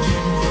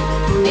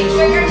 Make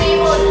sure your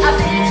navel is up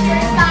and into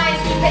your spine.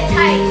 Keep it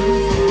tight.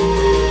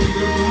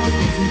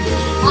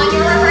 On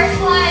your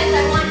reverse lunge,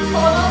 I want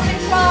total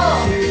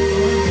control.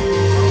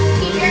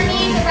 Keep your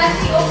knees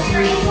directly over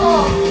your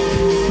ankles.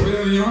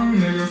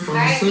 All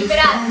right, keep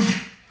it up.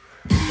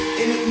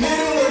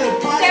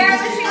 Sarah,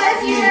 wish we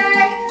was here.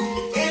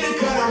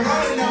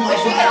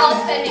 Wish we could all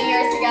spend New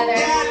Year's together.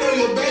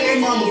 Keep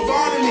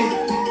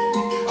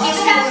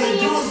it up,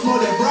 team. 1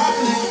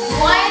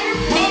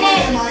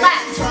 minute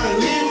left.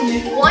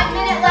 1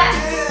 minute left.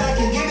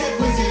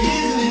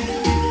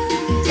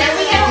 Then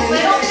we get a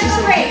little bit of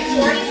a break.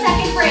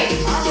 40-second break.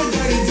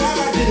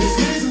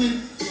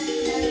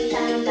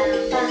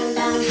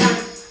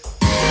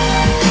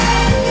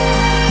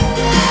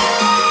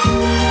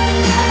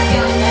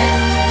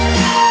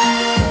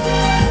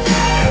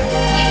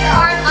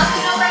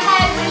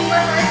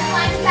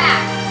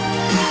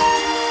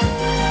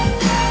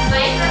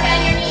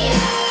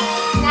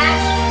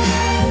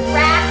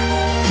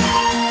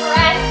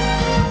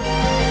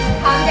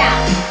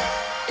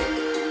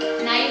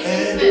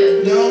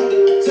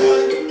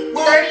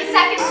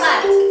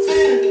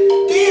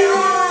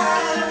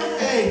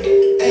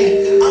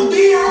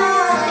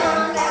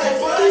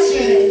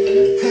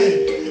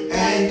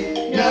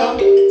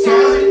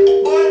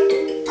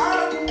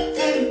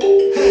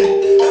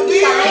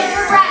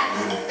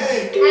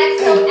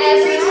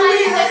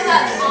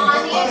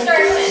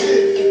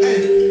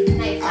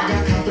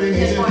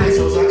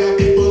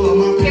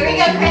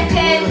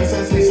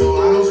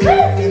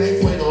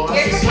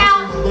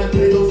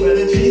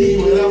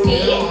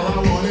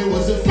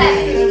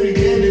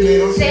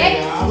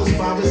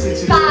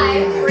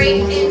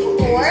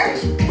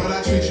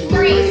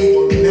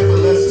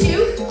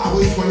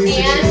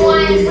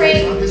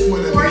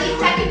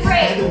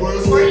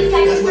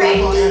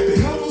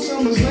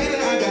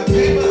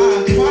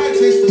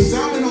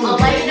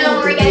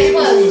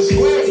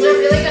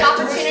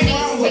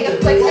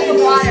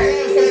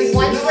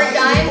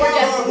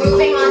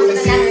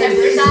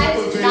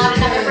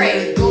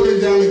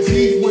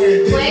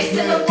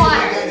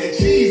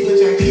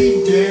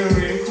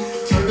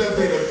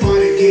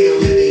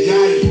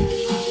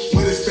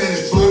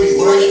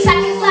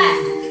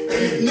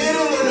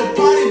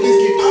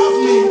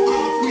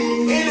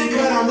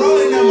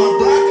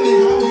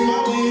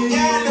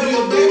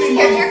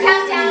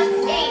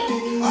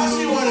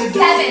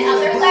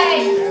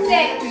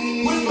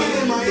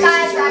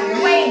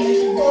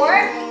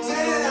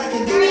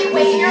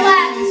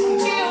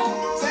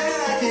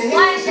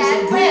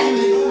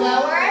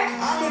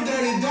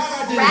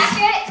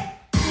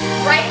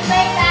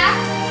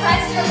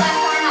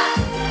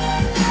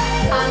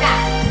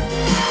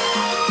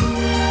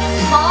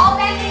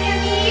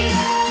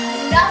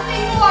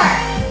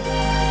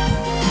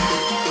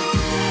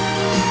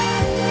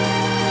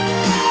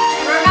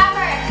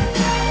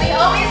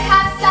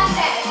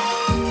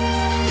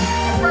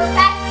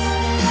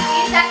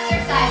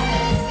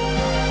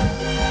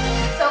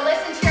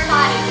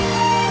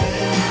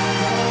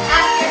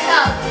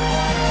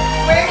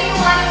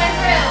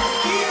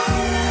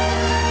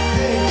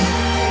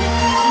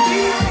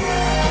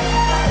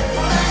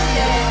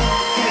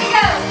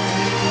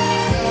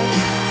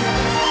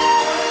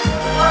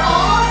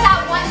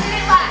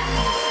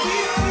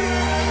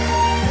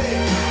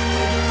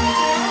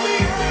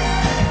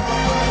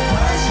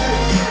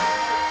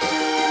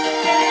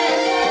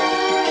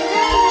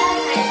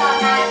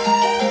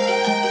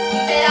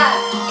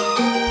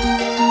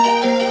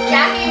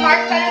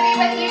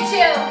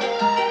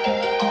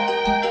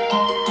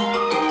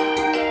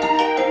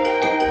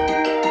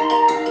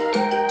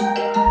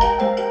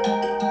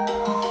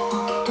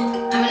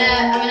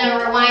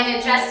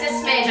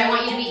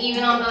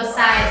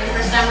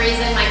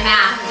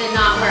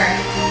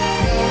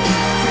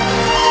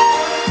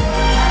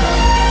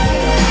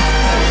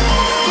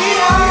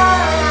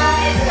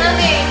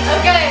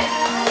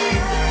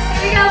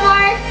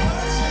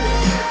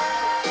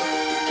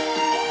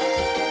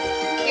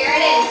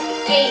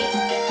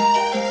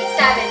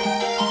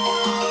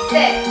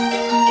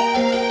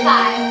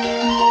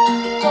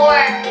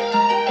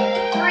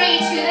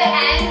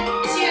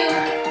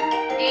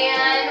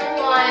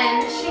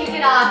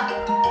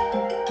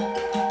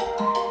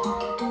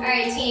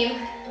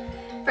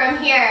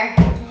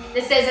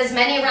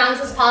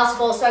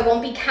 So I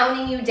won't be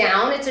counting you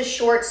down. It's a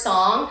short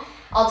song.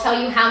 I'll tell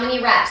you how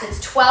many reps.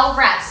 It's 12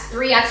 reps,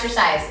 3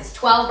 exercises.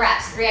 12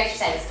 reps, 3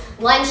 exercises.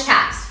 Lunge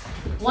taps.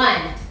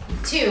 1,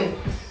 2,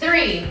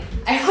 3.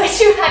 I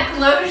wish you had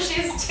glow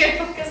shoes too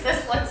because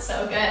this looks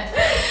so good.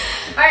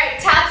 All right,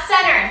 tap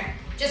center.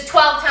 Just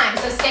 12 times,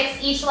 so 6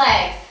 each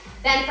leg.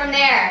 Then from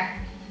there,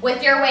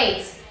 with your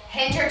weights,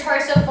 hinge your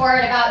torso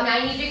forward about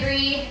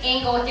 90-degree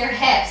angle with your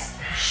hips.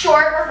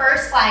 Short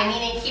reverse fly,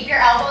 meaning keep your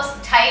elbows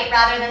tight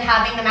rather than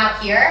having them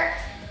out here.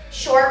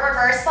 Short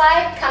reverse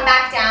fly, come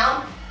back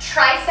down.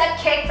 Tricep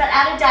kick, but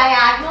at a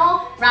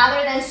diagonal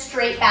rather than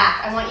straight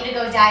back. I want you to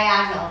go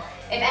diagonal.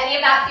 If any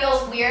of that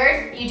feels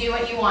weird, you do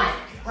what you want.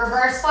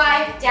 Reverse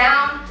fly,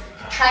 down,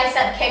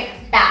 tricep kick,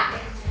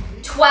 back.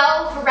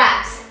 12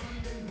 reps.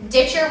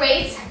 Ditch your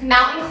weights,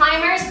 mountain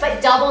climbers,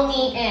 but double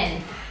knee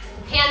in.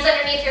 Hands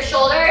underneath your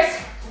shoulders.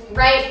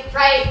 Right,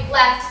 right,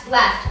 left,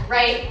 left,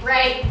 right,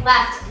 right,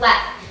 left,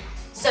 left.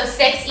 So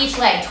 6 each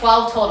leg,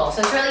 12 total.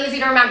 So it's really easy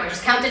to remember.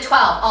 Just count to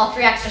 12, all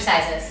 3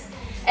 exercises.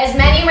 As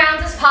many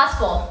rounds as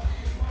possible.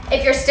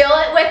 If you're still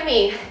with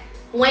me,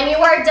 when you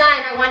are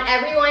done, I want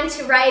everyone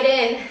to write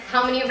in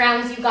how many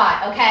rounds you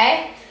got,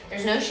 okay?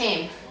 There's no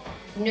shame.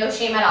 No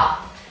shame at all.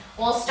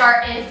 We'll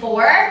start in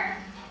 4,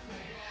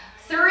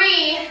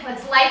 3.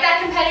 Let's light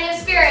that competitive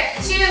spirit.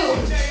 2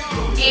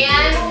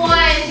 and 1.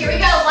 Here we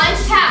go.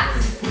 Lunge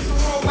taps.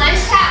 Lunge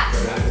taps.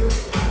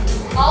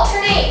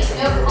 Alternate.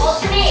 No,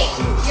 alternate.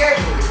 Your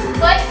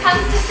foot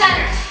comes to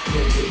center.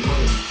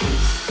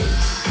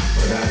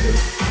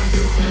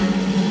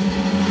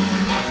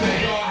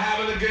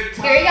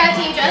 Here you go,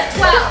 team. Just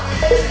 12.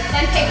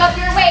 Then pick up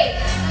your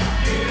weights.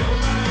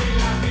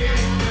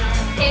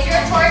 Hit your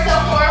torso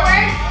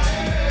forward.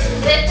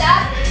 Lift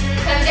up.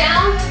 Come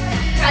down.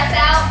 Press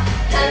out.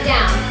 Come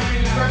down.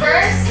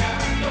 Reverse.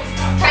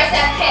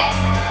 Tricep kick.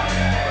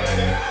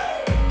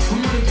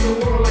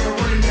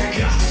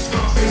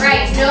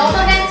 Right, no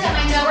momentum.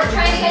 I know we're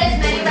trying to get as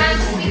many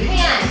rounds as we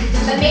can,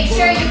 but make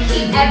sure you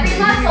keep every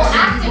muscle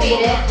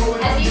activated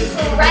as you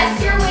press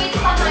your weights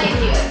behind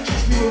you.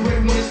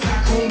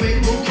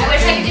 I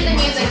wish I could do the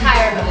music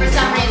higher, but for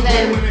some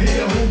reason,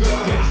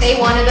 they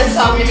wanted the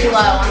song to be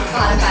low on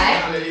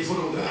Spotify.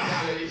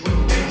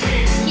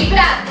 Keep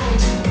it up.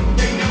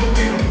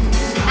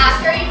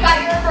 After you've got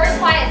your reverse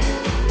squats,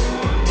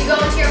 you go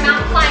into your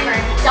mountain climber,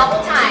 double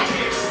time,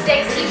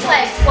 6 each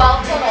leg,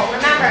 12 total.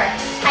 Remember,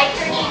 hike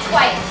your knee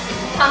twice,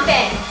 pump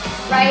in,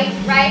 right,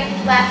 right,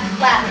 left,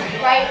 left,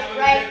 right,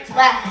 right,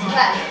 left,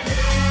 left.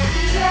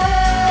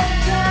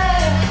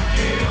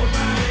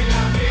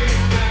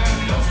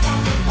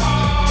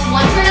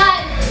 Once you're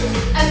done,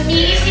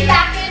 immediately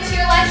back into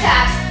your lunge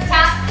taps.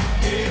 Tap.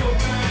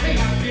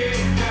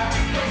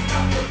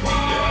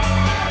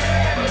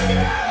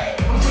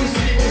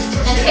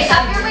 And pick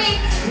up your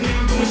weights.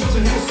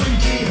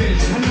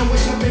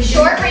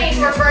 Short range,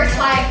 reverse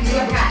flag, do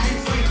a press.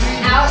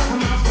 Out,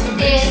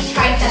 in,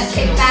 tricep,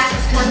 kick back,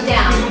 come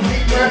down.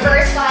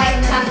 Reverse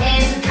flag, come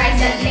in,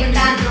 tricep, kick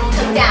back,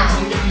 come down.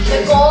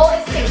 The goal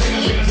is to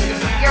keep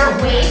your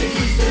weights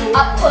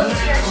up close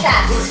to your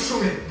chest.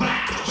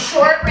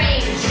 Short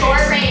range,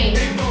 short range.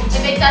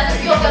 If it doesn't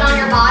feel good on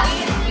your body,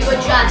 you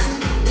adjust,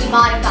 you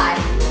modify.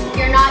 If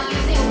you're not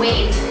using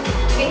weights,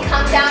 you can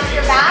come down to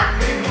your back,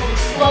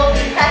 slowly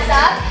press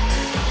up,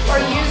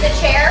 or use a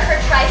chair for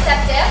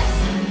tricep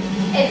dips.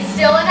 It's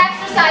still an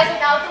exercise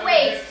without the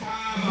weights.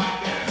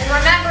 And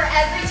remember,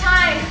 every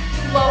time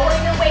you lower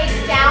your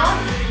weights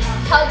down,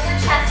 hug your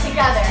chest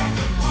together.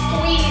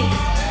 Squeeze.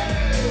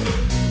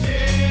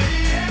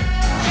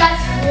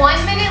 Just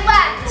 1 minute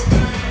left.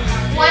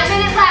 1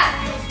 minute left.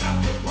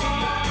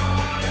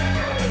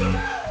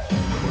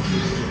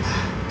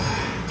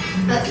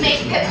 Let's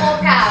make Pitbull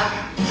proud.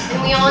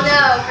 And we all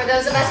know, for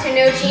those of us who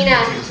know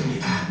Gina,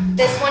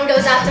 this one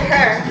goes out to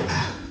her.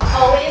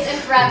 Always and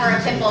forever a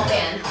Pitbull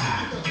fan.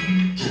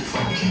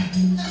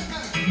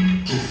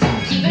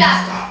 Keep it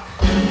up.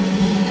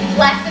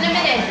 Less than a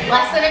minute.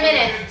 Less than a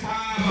minute.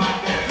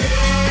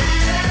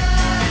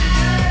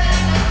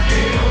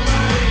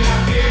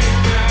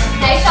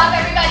 Nice job,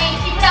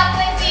 everybody. Keep it up,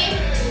 Lizzie.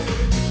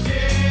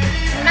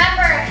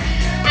 Remember,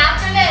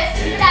 after this,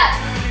 keep it up.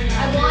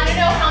 I want to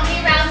know how many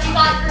rounds you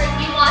got through. If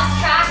you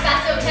lost track,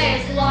 that's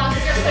okay, as long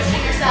as you're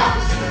pushing yourself.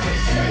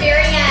 To the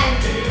very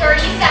end, 30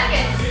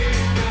 seconds.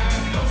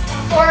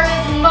 Form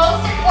is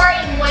most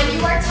important when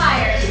you are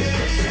tired.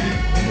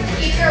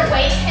 Keep your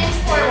weight hinged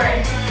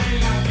forward.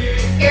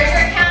 Here's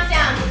your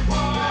countdown.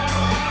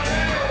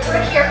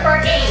 We're here for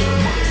 8,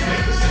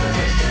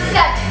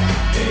 7,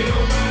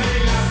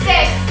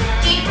 6,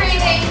 keep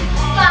breathing,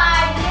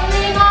 5,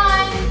 moving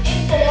on, in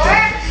 4,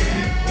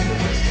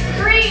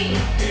 3,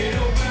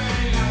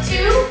 2,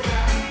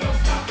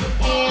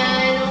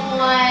 and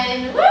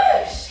 1.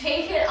 Woo!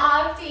 Shake it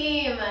off,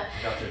 team. I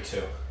got through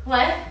 2.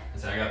 What?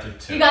 I got through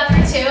 2. You got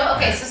through 2?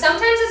 Okay, so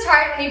sometimes it's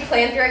hard when you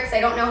plan through it because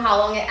I don't know how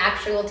long it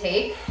actually will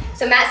take.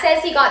 So Matt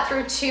says he got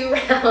through 2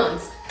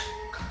 rounds.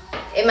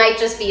 It might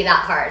just be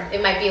that hard.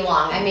 It might be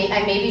long. Maybe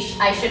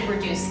I should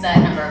reduce the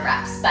number of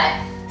reps, but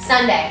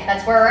Sunday,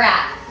 that's where we're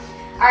at.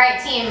 All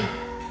right, team,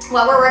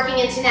 what we're working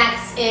into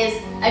next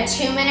is a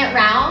 2-minute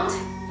round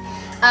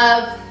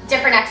of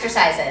different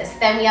exercises.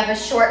 Then we have a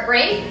short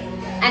break,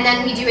 and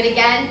then we do it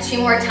again 2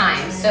 more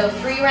times. So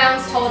 3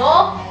 rounds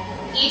total.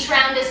 Each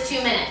round is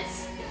 2 minutes.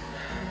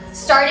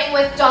 Starting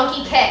with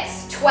donkey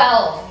kicks,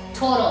 12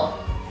 total.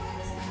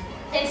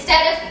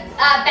 Instead of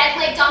bent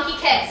leg donkey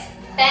kicks,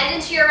 bend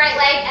into your right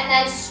leg and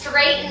then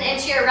straighten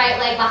into your right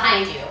leg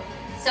behind you.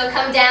 So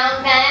come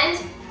down,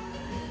 bend,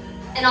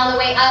 and on the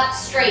way up,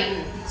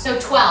 straighten. So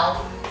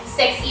 12,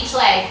 6 each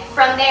leg.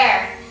 From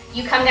there,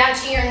 you come down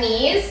to your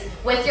knees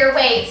with your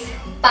weights,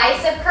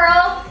 bicep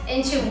curl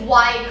into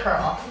wide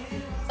curl.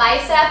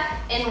 Bicep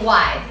and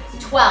wide,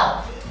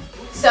 12.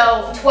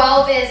 So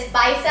 12 is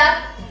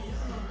bicep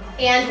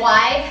and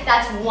wide,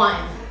 that's 1.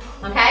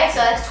 Okay, so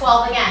that's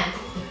 12 again.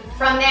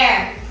 From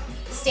there,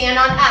 stand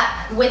on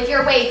up with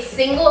your weights,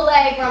 single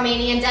leg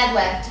Romanian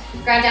deadlift.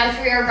 Grab down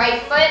through your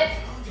right foot,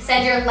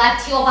 send your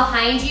left heel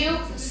behind you,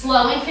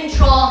 slow and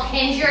control,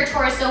 hinge your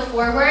torso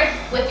forward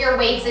with your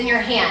weights in your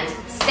hand.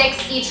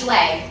 6 each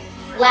leg.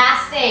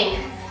 Last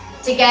thing,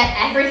 to get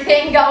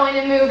everything going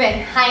and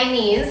moving, high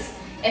knees.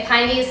 If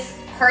high knees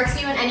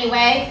hurts you in any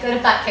way, go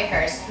to butt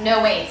kickers,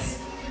 no weights.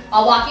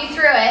 I'll walk you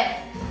through it.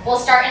 We'll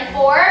start in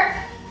 4,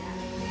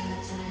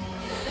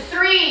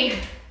 3,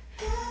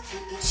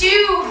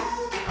 2,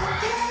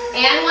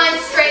 and 1.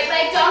 Straight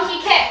leg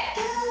donkey kick.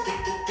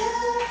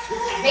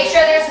 Make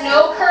sure there's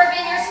no curve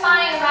in your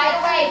spine right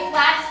away,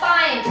 flat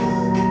spine.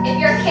 If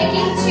you're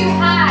kicking too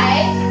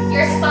high,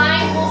 your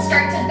spine will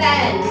start to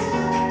bend.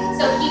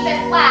 So keep it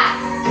flat.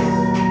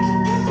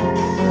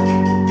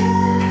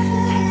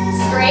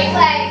 Straight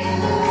leg,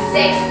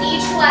 6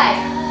 each leg.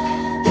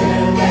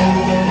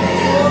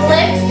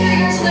 Lift through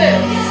your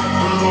glutes.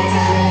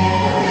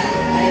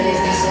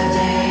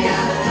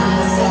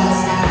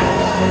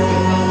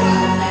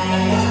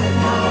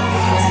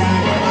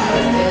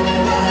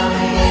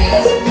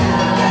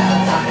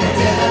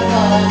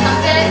 Come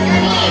to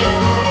your knees.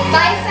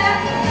 Bicep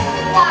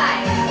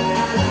wide.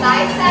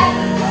 Bicep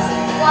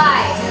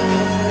wide.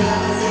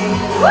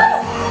 Woo!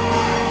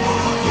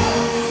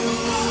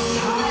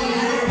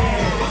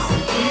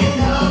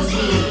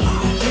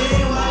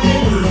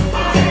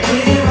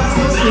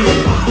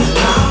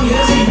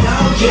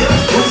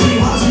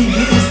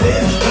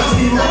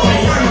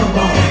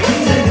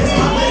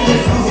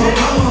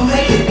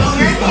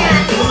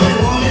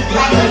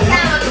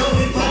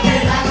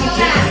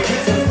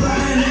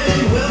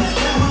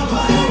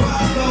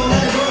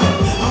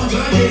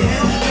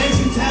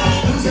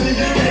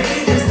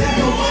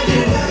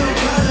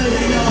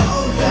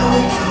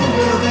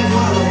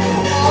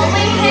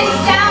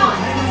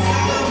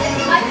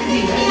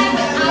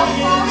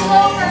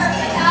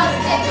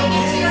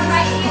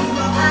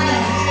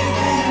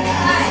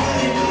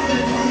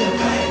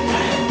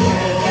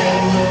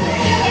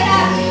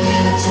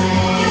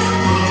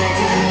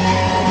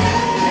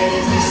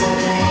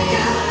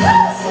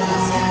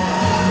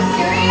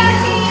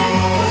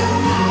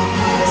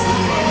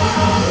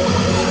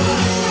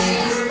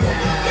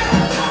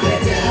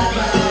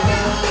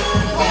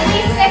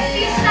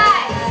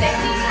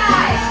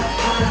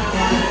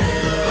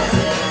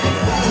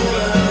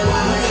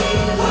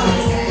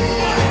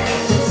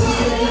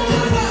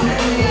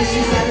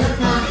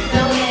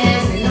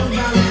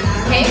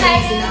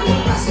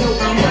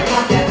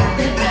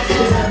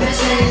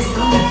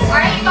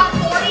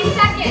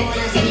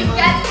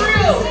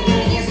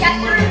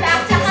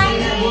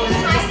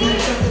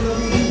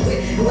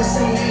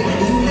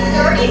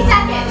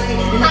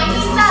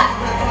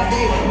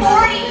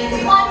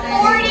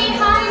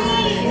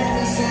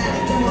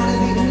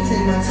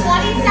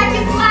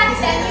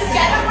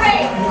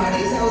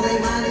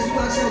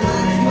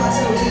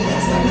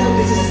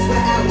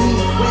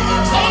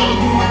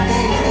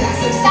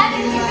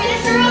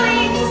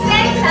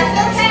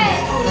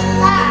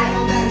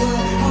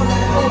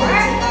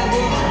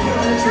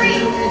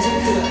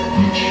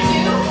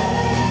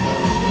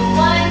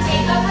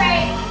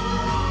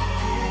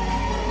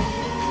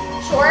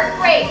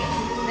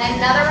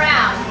 Another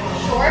round.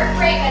 Short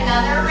break,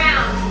 another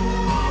round.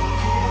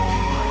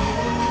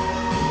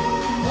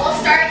 We'll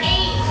start 8,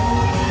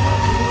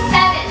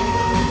 7,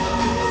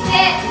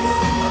 6,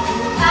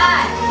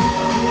 5,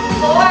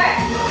 4,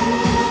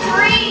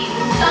 3,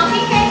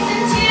 donkey kicks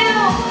in 2,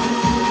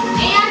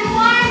 and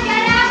 1.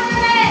 Get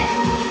after it.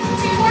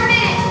 2 more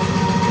minutes.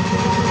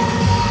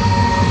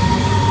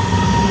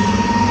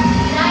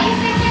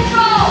 Nice and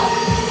controlled.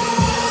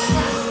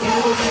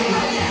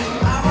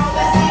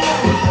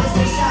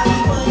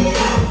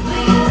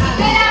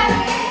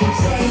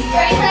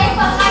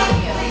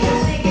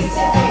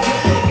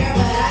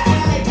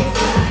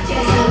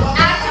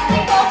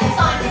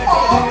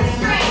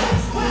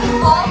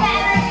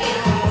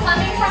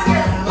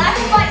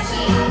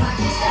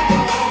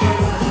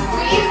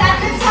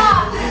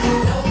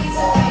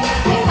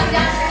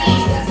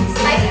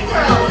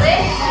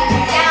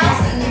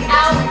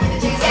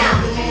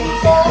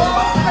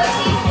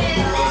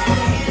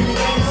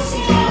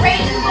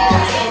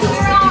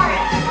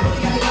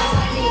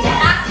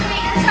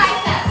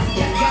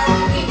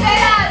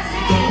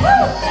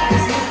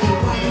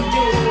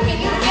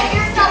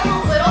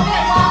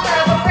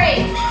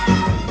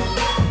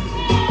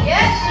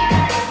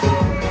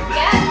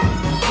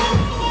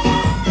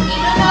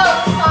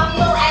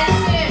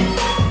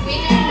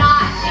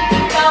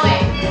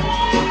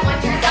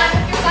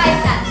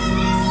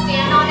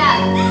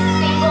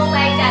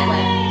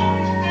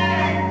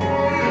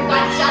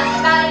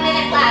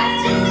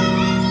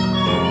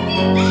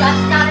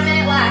 Just about a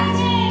minute left.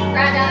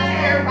 Grab down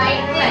through your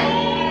right foot.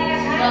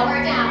 Lower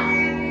down.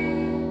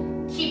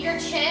 Keep your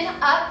chin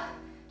up.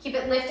 Keep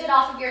it lifted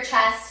off of your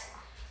chest.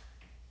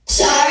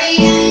 Sorry,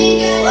 I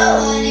ain't got no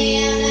money.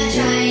 I'm not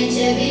trying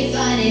to be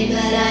funny,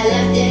 but I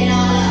left it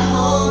all at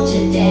home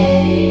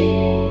today.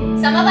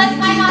 Some of us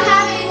might not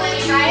have any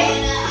money, right?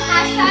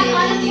 Hashtag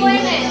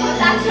unemployment.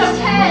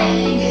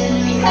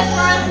 okay. Because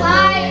we're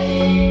alive.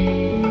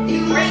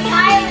 We're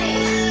smiling.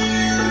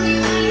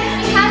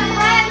 We have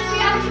friends. We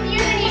have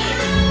community.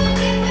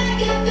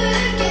 Keep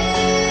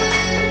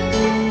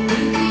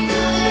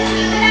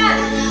it up.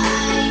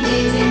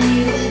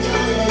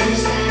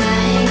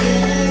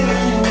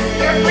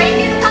 Your break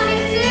is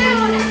coming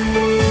soon.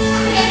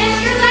 Finish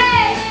your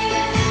leg.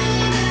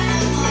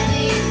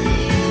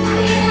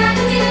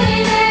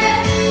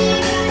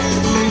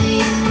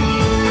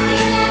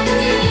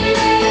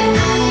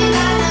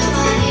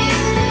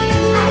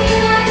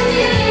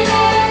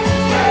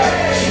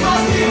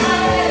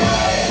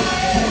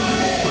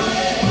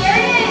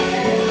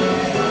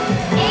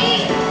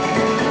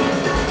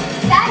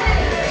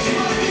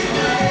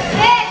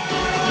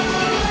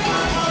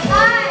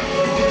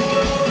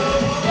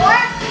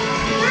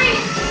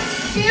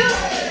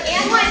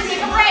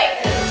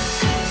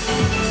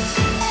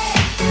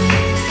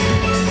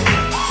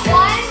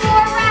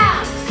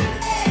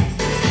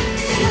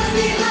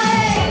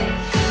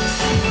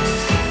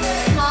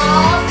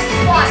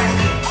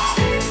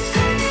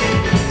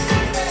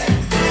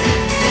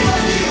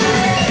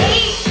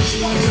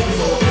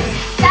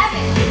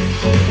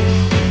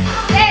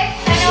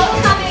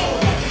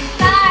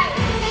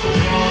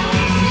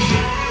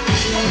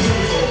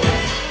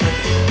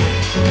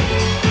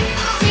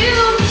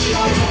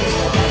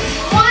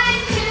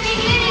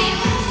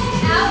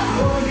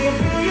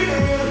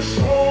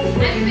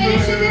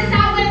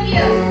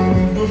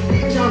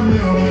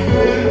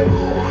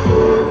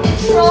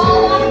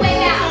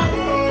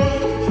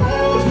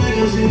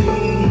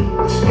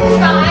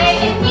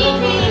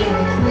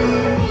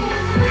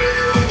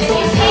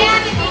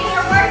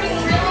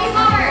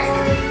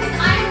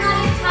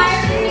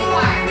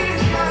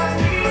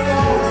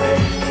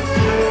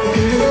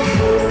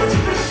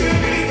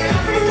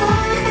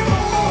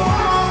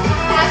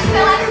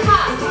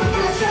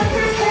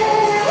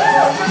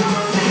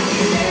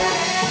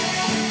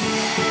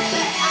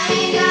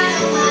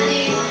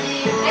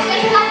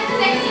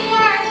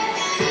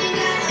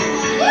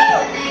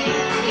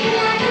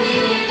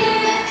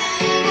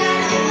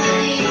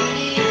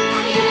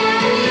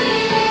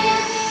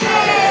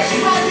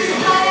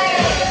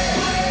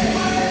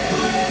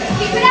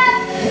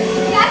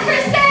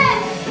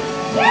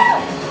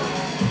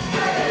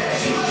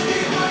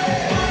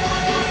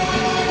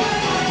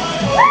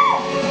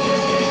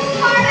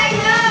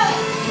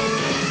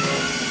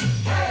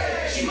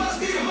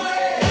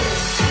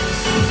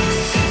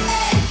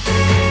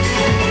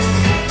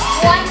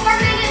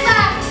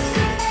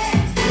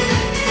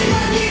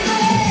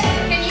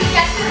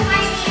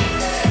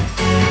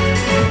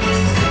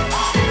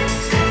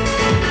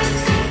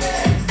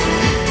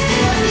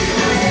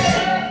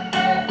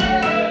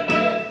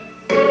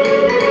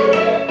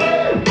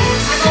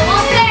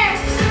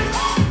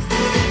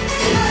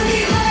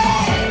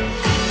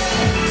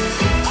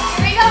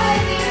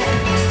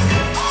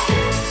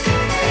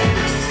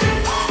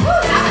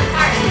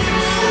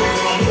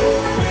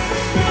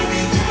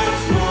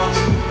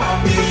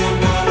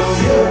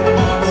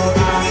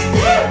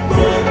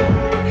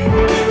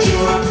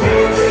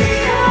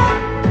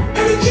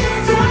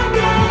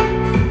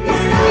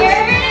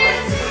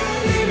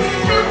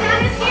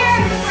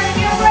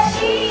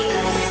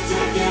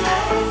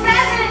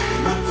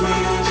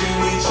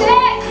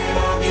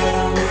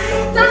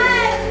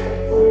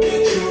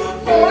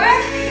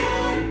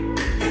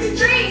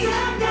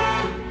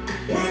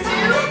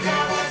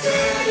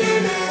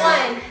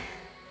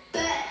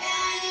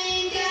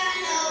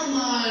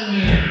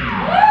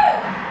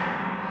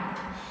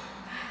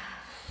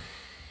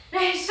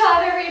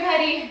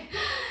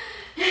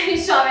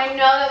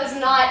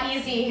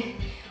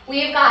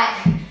 We've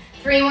got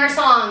three more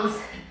songs,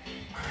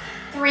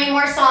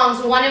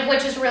 one of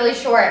which is really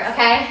short,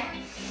 okay?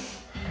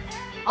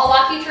 I'll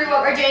walk you through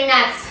what we're doing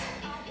next.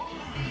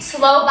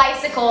 Slow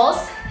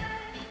bicycles.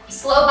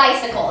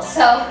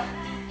 So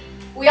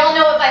we all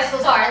know what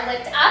bicycles are.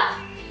 Lift up,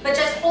 but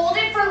just hold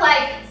it for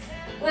like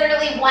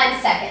literally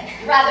 1 second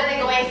rather than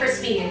going for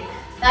speed.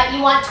 That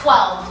you want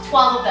 12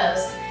 of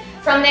those.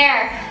 From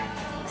there,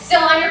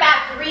 still on your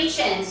back, reach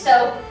in.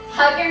 So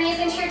hug your knees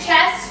into your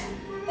chest,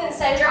 then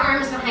send your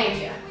arms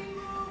behind you.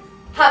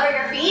 Hover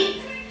your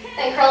feet,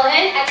 then curl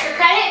in. Extra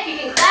credit if you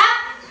can clap.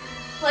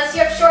 Unless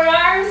you have short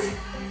arms,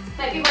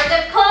 might be more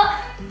difficult.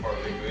 Or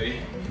a big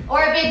booty.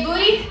 Or a big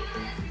booty.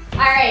 All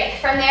right,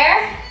 from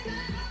there,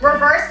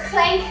 reverse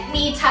plank,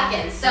 knee tuck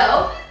in.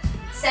 So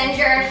send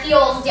your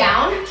heels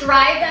down,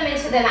 drive them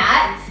into the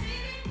mat.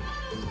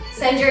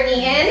 Send your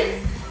knee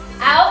in,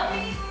 out.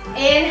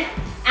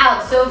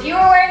 So if you were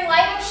wearing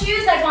light up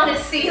shoes, I'd want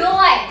to see the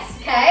lights,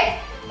 okay?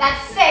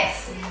 That's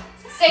 6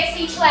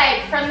 each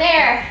leg. From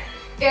there,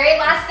 very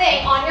last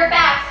thing, on your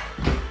back,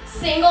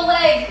 single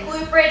leg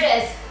glute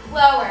bridges,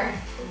 lower,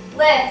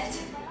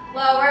 lift,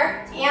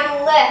 lower,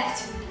 and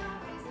lift.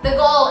 The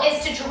goal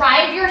is to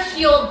drive your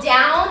heel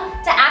down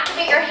to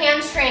activate your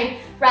hamstring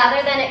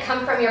rather than it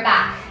come from your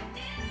back.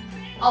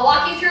 I'll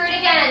walk you through it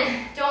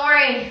again. Don't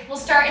worry, we'll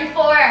start in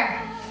 4,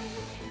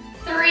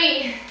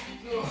 3,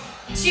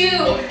 2,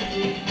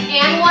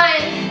 and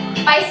 1.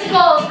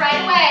 Bicycles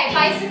right away.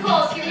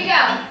 Bicycles, here we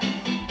go.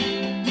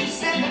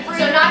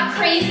 So not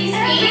crazy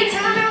speeds,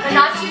 but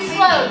not too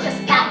slow,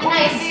 just that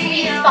nice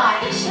sweet spot.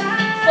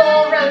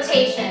 Full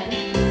rotation.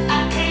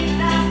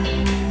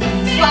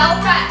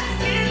 12 reps.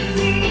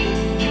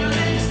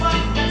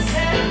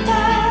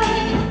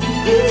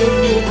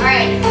 All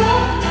right,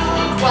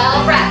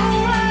 12 reps.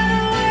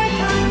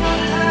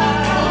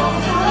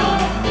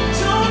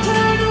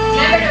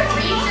 Remember to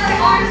reach your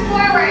arms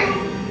forward.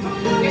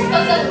 You're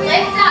supposed to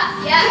lift up.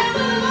 Yeah.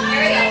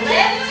 There we go.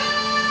 Lift.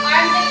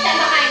 Arms extend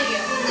behind you.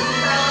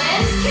 Curl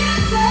in.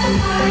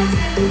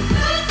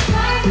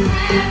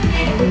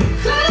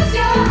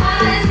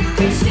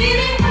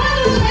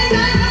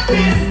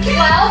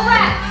 12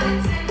 reps.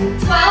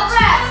 12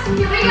 reps.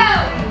 Here we go.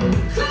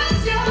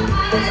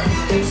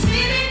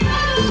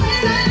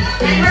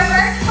 And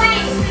reverse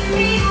plank.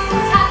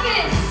 Tuck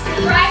in.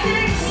 Drive your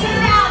knees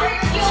down or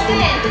your heels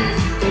in.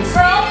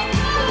 Curl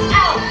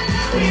out.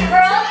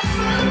 Curl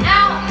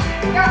out.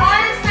 Your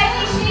arms might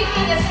be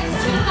shaking. If it's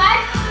too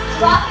much,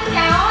 drop it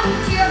down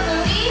to your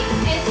booty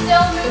and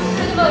still move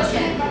through the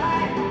motion.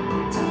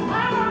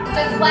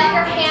 Just let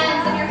your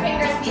hands and your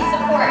fingers be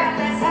support.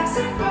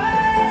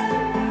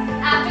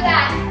 After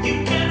that,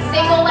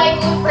 single leg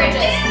glute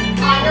bridges.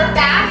 On your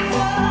back,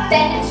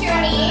 bend into your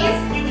knees.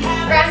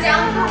 Ground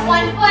down for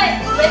one foot.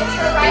 Lift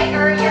your right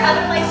or your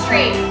other leg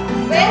straight.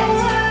 Lift,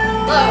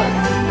 lower.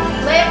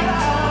 Lift,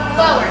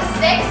 lower.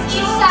 6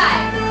 each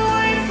side.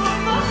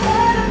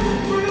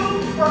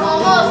 We're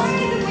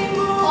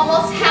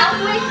almost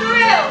halfway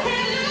through.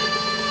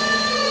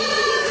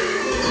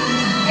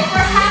 If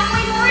we're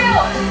halfway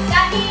through,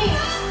 that means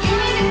you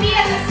need to be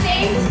at the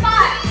same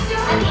spot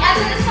at the end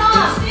of the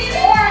song.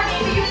 Or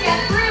maybe you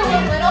get through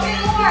a little bit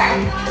more.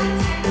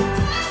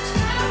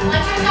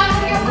 Once you're done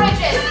with your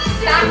bridges,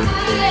 back to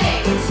the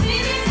beginning.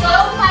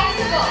 Slow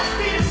bicycle.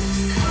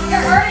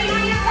 You're already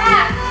on your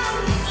back.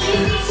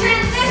 Easy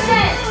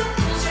transition.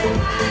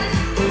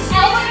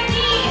 Elbow your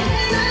knee.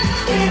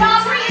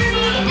 Drop your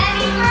knee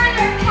any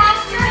further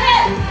past your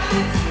hip.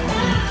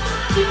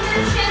 Keep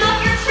your chin on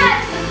your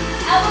chest.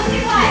 Elbows be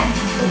wide.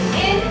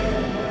 In.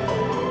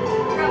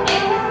 Curl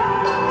in.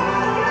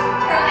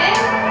 Curl in.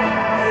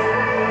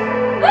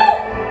 Woo!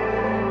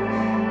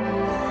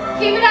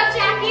 Keep it up,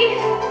 Jackie.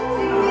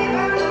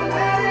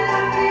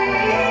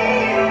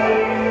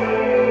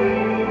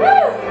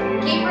 Woo!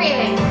 Keep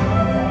breathing.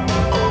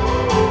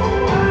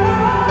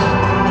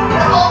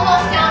 We're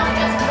almost down to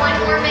just 1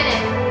 more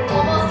minute.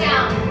 Almost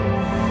down.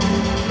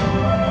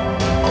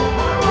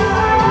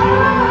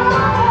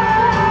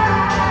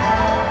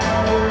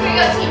 Here you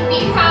go, team. Be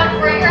proud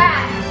of where you're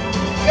at.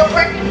 You're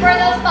working for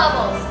those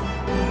bubbles.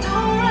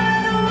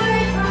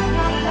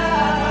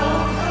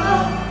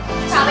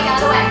 Probably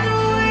got away.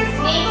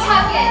 Knee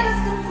tuck-ins.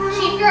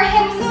 Keep your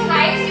hips as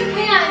high as you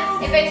can.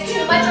 If it's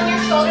too much on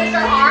your shoulders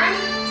or arms,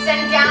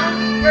 send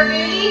down your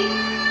booty.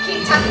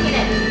 Keep tucking it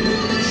in.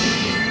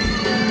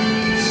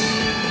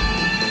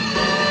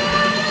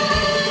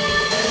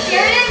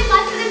 Here it is,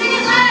 less than a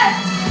minute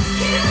left.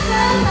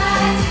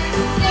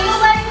 Single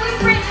leg glute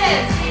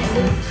bridges.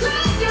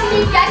 When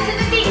you get to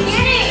the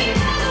beginning,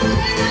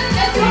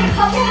 just do a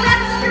couple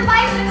reps of your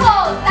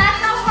bicycles. That's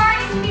how hard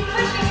you can be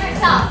pushing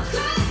yourself.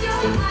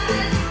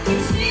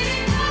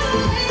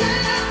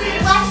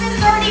 Less than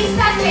 30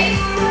 seconds.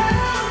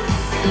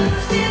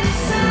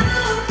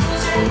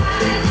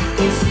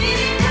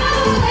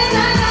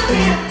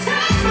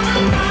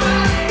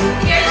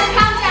 Here's your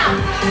countdown.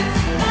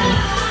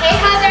 Hey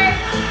Heather,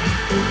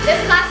 this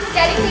class is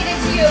dedicated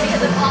to you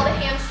because of all the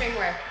hamstring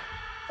work.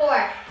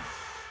 4,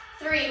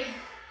 3,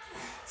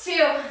 2,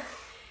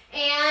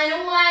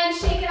 and 1.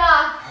 Shake it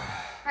off.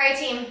 All right,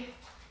 team.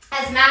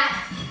 As Matt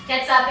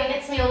gets up and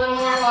gets me a little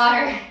more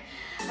water,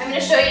 I'm going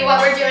to show you what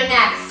we're doing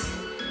next.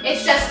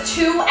 It's just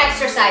 2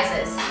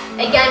 exercises.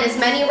 Again, as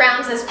many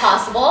rounds as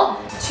possible,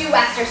 2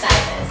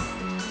 exercises.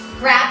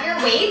 Grab your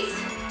weights.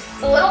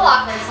 It's a little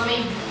awkward, so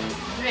I'm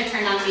going to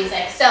turn down the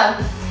music. So,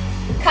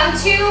 come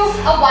to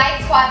a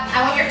wide squat.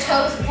 I want your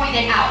toes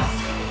pointed out.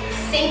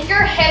 Sink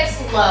your hips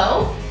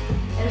low,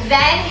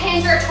 then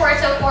hinge your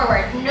torso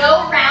forward.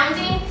 No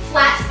rounding,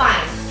 flat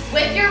spine.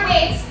 With your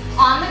weights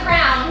on the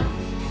ground,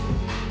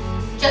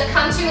 just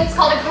come to, it's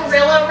called a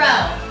gorilla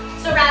row.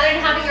 So rather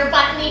than having your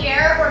butt in the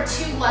air or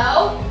too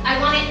low, I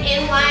want it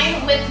in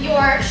line with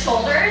your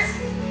shoulders,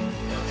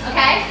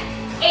 okay?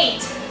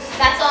 8,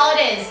 that's all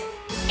it is,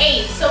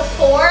 8. So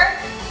 4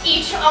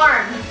 each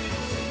arm,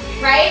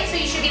 right? So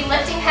you should be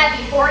lifting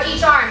heavy, 4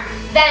 each arm.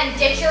 Then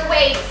ditch your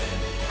weights,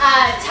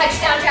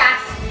 touchdown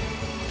jacks,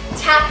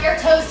 tap your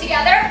toes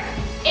together,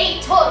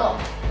 8 total,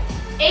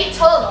 8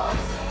 total,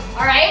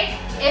 all right?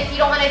 If you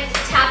don't want to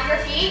tap your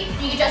feet,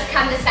 you can just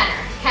come to center,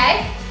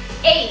 okay?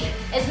 8,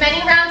 as many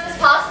rounds as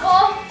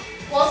possible.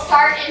 We'll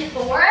start in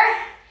 4,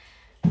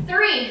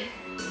 3,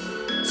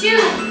 2,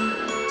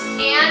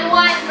 and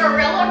 1.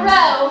 Gorilla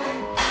row.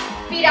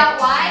 Feet out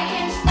wide,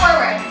 hinge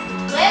forward.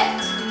 Lift,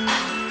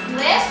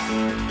 lift.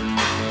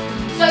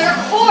 So your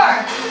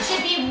core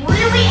should be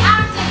really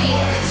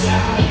activated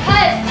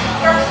because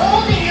you're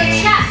holding your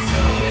chest.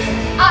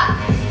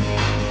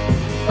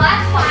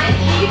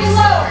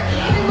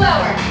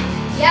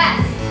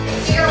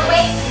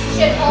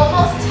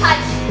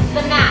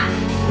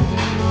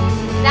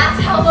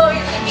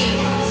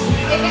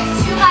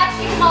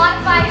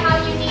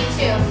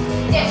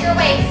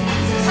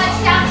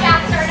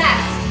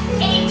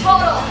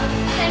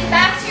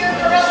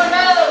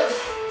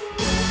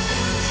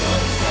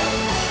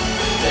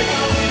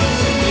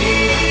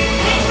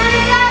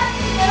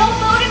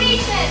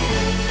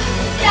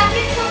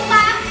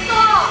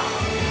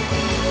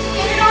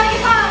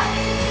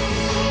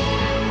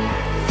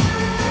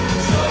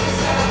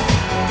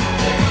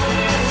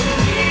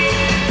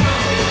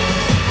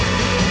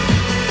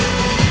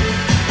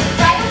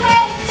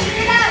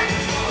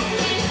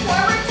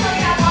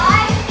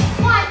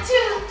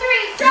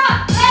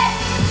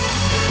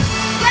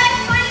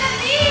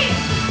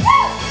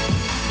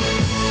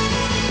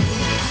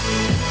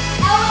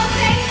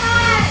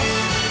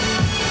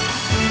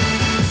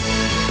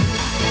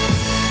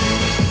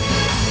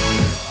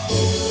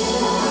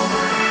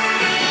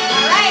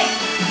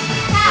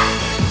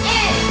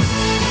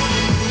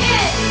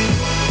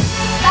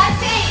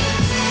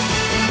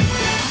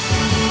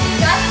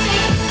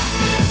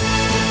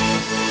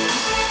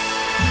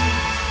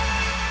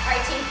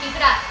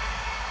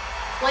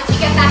 Once you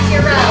get back to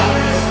your row,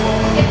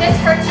 if this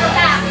hurts your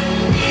back,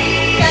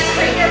 just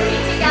bring your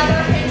feet together,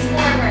 hinge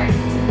forward.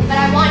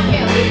 But I want you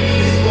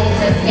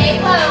to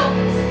stay low,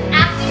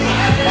 activate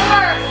your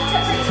core to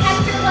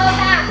protect your low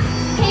back.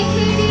 Hey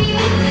Katie,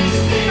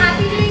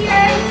 happy New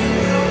Year's.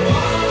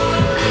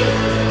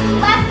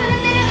 Less than a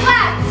minute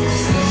left.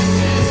 Here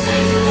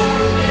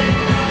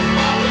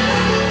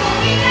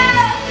we go.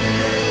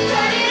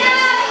 Turn it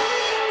up.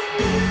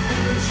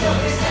 Show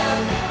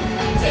yourself.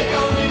 Take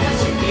only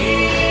what you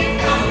need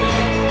from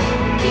it.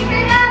 Keep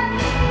it up.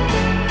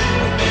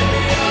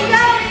 Here we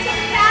go. Until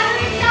the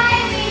battery's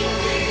dying.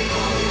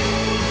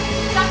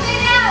 Jump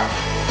it out.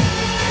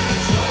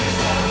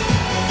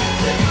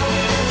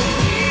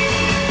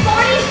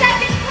 40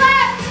 seconds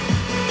left.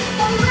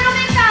 A little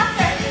bit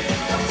faster.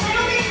 A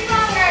little bit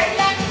stronger.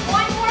 Then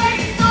one more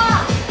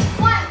stop.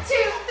 1, 2,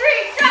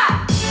 3, drop.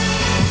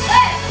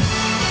 Lift.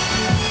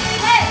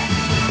 Lift.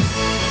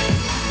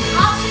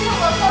 Option to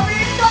look over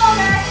your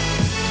shoulder.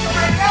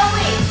 Over your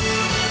weight.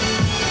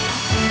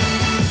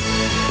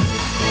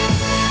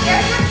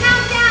 There's your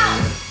countdown.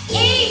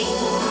 8,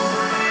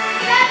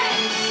 7,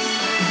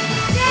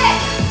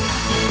 6,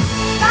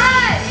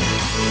 5,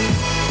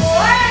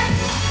 4,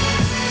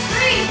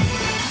 3,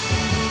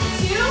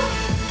 2,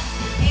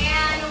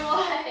 and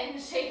 1.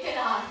 Shake it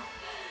off.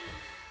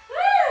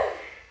 Woo!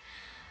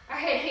 All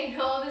right, I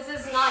know this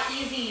is not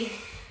easy.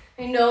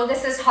 I know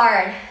this is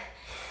hard,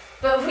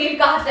 but we've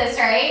got this,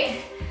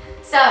 right?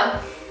 So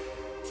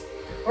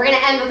we're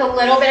gonna end with a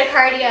little bit of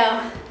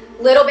cardio.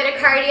 Little bit of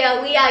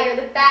cardio. Leah, you're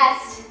the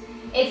best.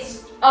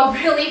 It's a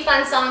really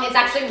fun song. It's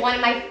actually one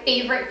of my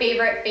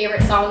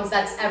favorite songs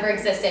that's ever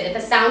existed.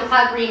 It's a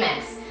SoundCloud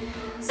remix.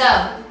 So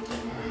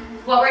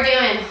what we're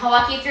doing, I'll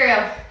walk you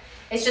through.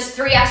 It's just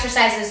 3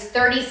 exercises,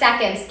 30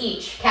 seconds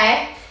each,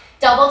 okay?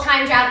 Double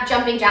time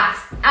jumping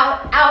jacks.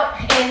 Out, out,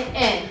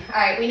 in. All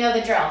right, we know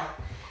the drill.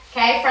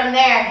 Okay, from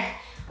there,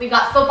 we've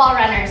got football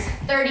runners,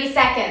 30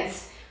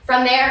 seconds.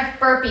 From there,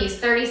 burpees,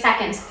 30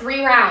 seconds,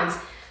 3 rounds.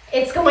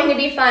 It's going to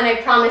be fun, I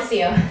promise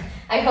you.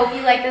 I hope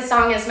you like this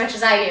song as much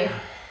as I do.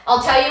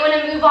 I'll tell you when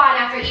to move on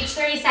after each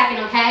 30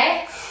 second,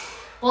 okay?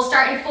 We'll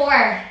start in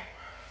 4,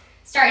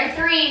 start in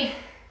 3,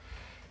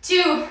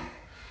 2,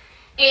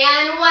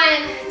 and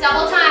 1.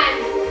 Double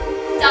time,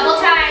 double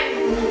time.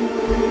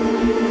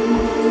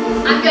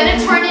 I'm gonna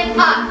turn it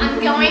up. I'm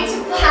going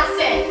to blast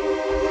it.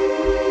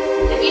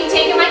 If you've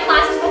taken my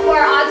classes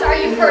before, odds are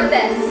you've heard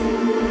this.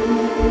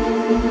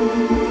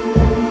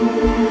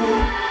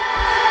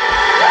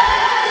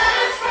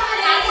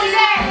 Halfway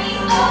there.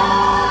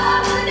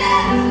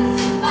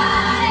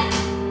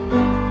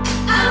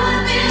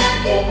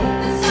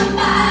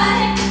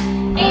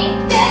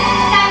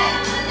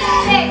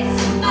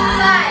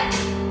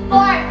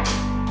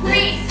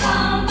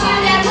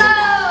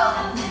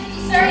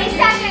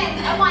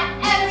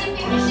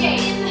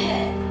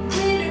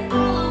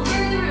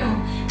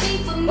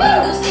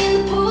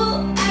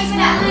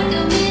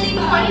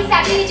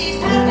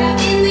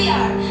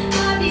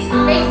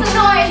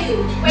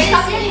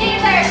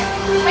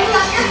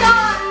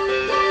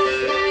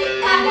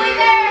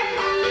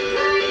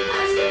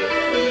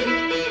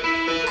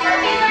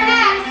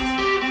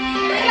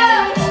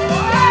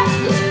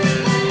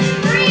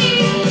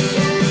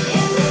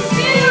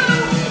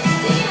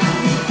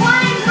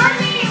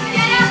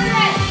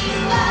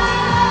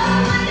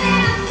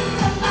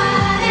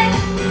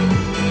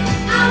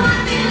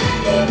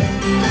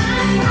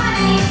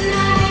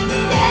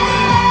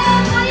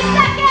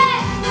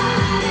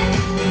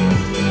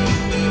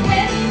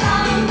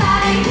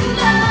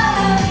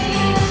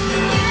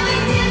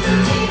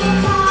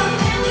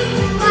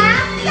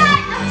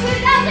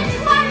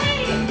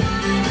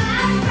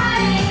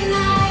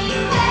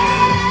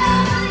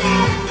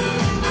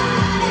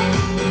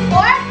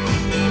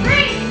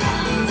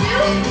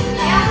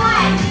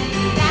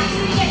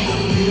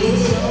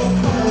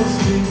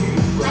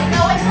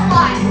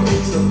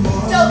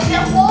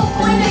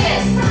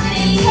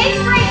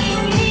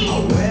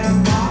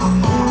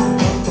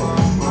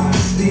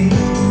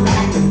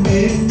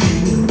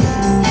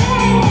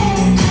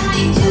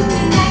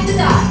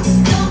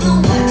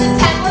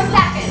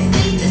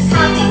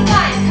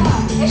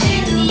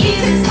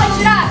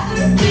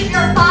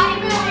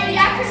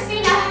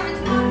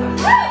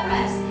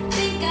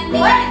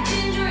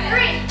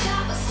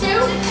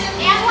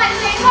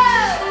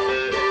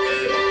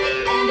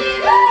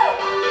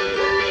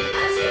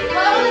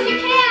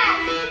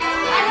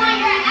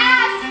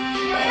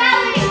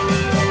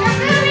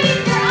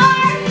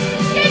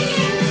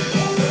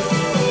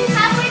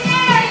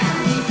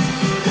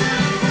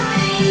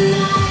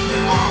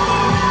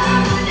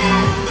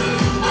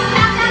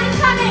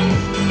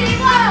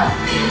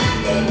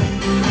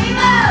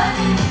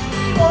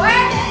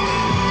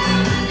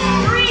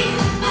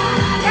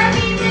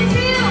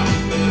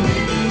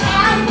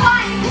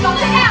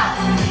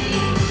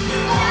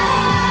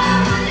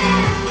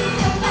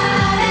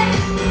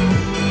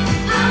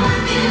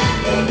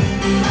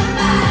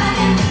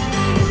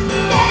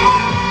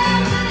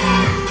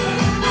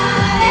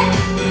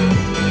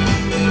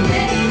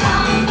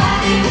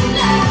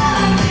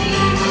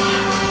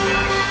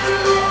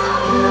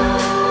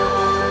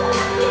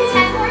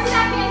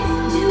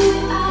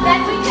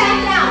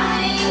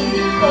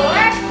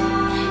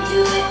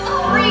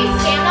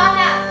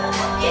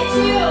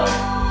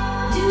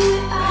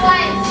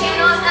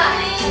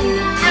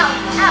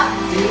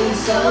 feel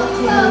so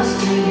close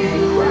to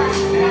you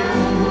right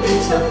now.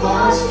 It's a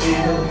force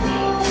field.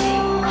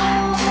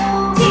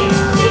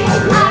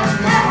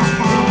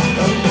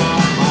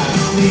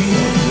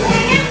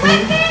 Sing it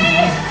with me!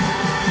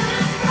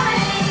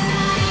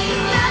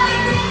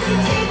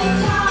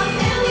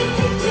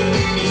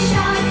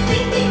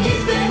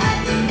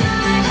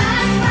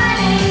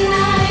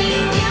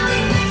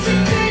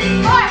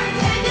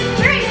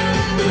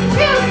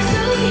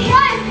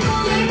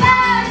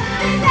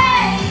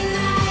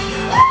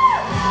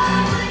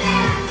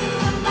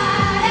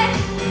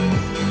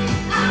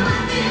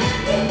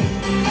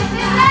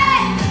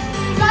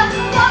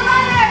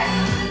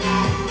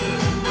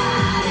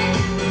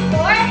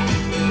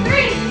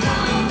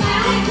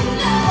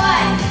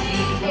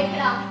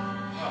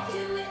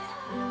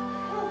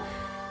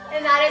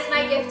 And that is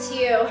my gift to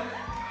you,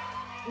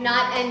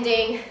 not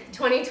ending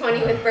 2020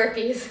 with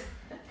burpees.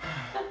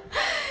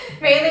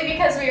 Mainly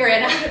because we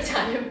ran out of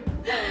time.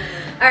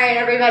 All right,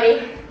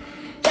 everybody.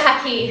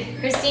 Jackie,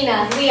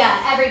 Christina,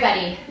 Leah,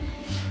 everybody.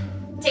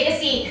 Take a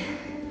seat.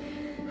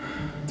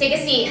 Take a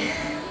seat.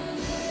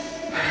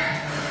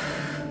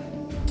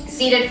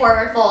 Seated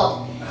forward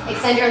fold.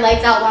 Extend your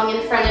legs out long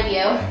in front of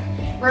you.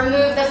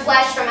 Remove the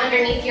flesh from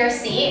underneath your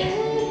seat.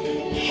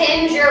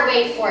 Hinge your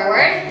weight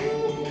forward.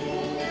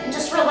 And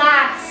just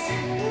relax.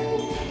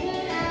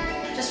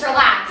 Just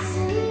relax.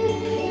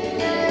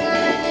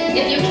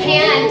 If you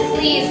can,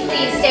 please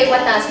stay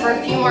with us for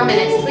a few more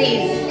minutes,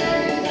 please.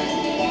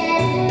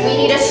 We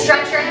need to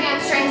stretch your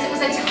hamstrings. It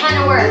was a ton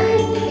of work,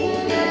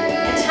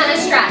 a ton of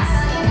stress.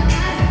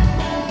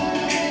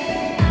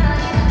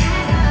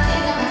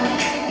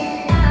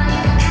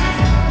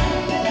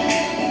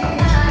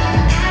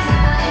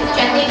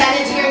 Gently bend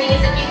into your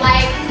knees if you'd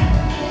like.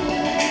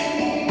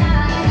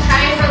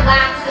 Try and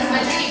relax as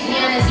much as you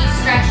can as you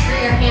stretch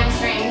through your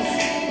hamstrings.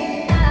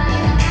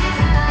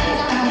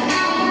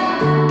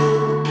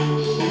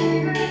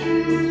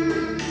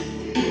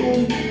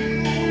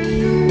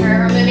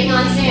 We're moving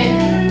on soon.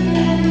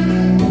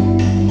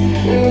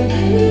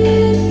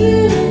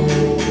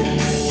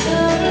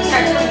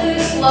 Start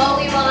to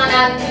slowly roll on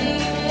up.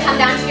 Come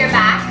down to your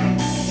back.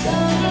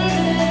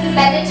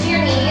 Bend into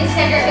your knees.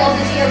 Send your heels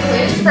into your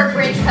glutes for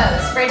bridge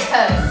pose. Bridge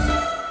pose.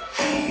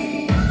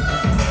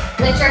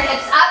 Lift your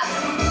hips up.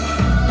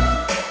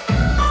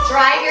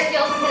 Drive your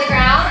heels into the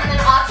ground, and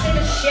then option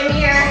to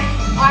shimmy your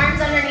arms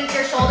underneath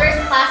your shoulders.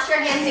 Clasp your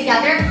hands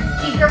together.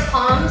 Keep your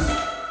palms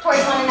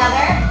towards one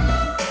another.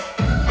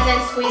 And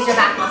then squeeze your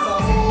back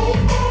muscles.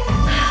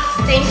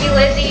 Thank you,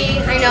 Lizzie.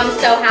 I know I'm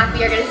so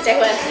happy you're gonna stay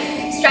with.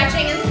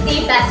 Stretching is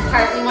the best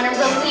part. We wanna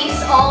release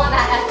all of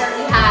that effort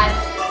we had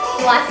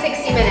the last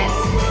 60 minutes.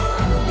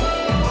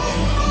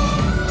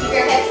 Keep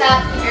your hips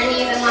up, keep your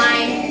knees in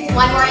line.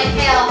 One more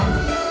inhale.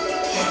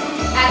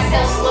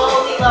 Exhale,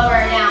 slowly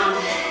lower down.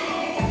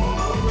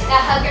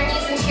 Now hug your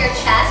knees into your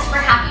chest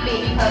for happy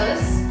baby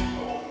pose.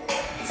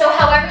 So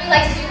however you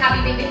like to do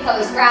happy baby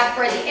pose, grab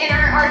for the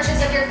inner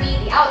arches of your feet,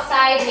 the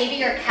outside, maybe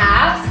your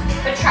calves,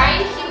 but try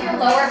and keep your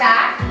lower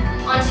back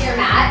onto your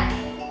mat.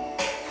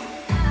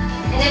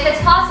 And if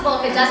it's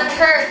possible, if it doesn't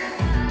hurt,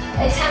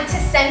 attempt to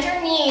send your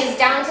knees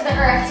down to the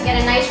earth to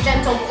get a nice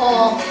gentle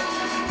pull.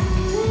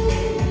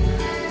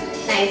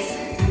 Nice.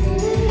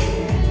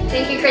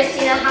 Thank you,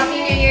 Christina. Happy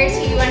New Year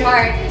to you and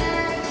Mark.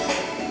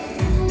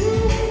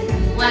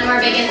 One more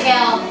big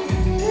inhale.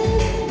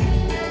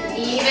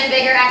 Even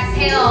bigger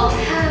exhale.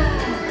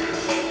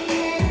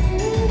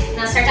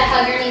 Now start to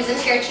hug your knees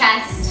into your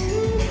chest.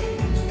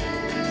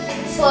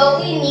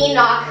 Slowly knee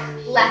knock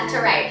left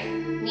to right.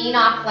 Knee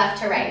knock left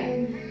to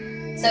right.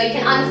 So you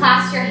can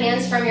unclasp your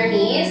hands from your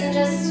knees and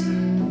just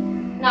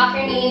knock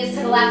your knees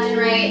to the left and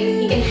right.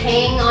 You can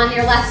hang on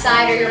your left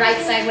side or your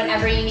right side,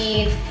 whatever you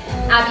need.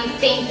 Abby,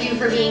 thank you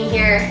for being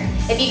here.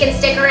 If you can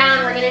stick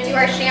around, we're gonna do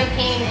our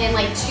champagne in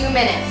like 2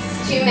 minutes.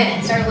 2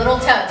 minutes, our little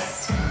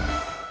toast.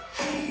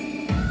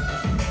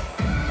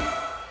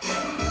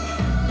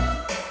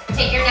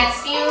 Take your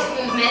next few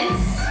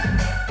movements.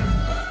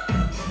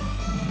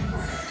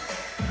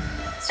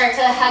 Start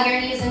to hug your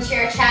knees into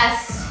your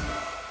chest.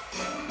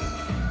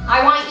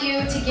 I want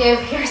you to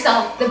give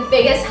yourself the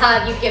biggest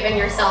hug you've given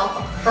yourself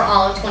for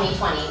all of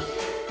 2020.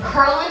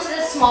 Curl into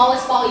the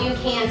smallest ball you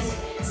can.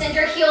 Send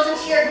your heels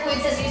into your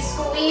glutes as you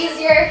squeeze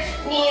your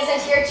knees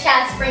into your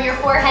chest. Bring your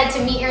forehead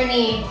to meet your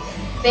knee.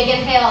 Big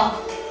inhale.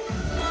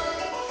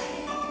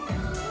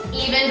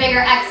 Even bigger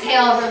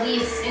exhale,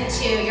 release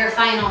into your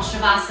final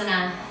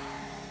Shavasana.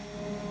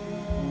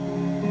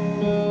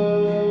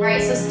 All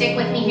right, so stick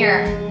with me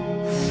here.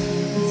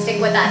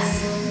 Stick with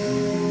us.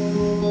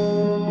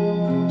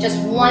 Just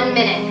 1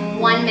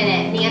 minute, 1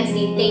 minute.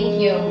 Nancy,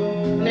 thank you.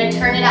 I'm gonna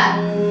turn it up.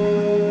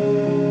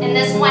 In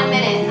this 1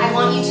 minute, I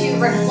want you to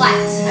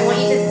reflect. I want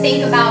you to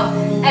think about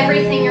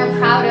everything you're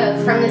proud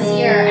of from this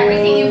year,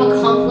 everything you've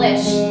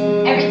accomplished,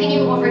 everything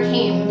you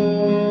overcame.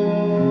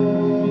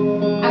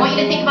 I want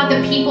you to think about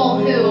the people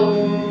who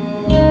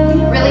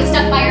really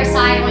stuck by your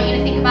side. I want you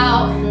to think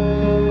about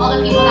all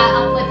the people that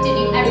uplifted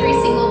you every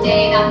single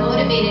day, that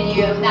motivated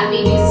you, that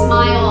made you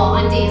smile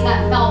on days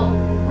that felt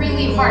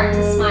really hard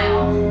to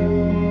smile.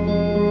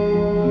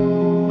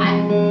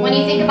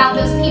 about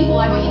those people.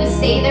 I want you to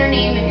say their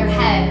name in your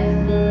head.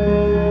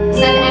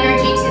 Send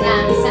energy to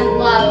them. Send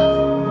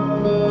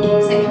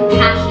love. Send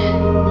compassion.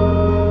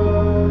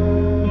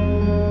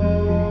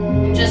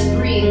 And just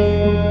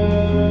breathe.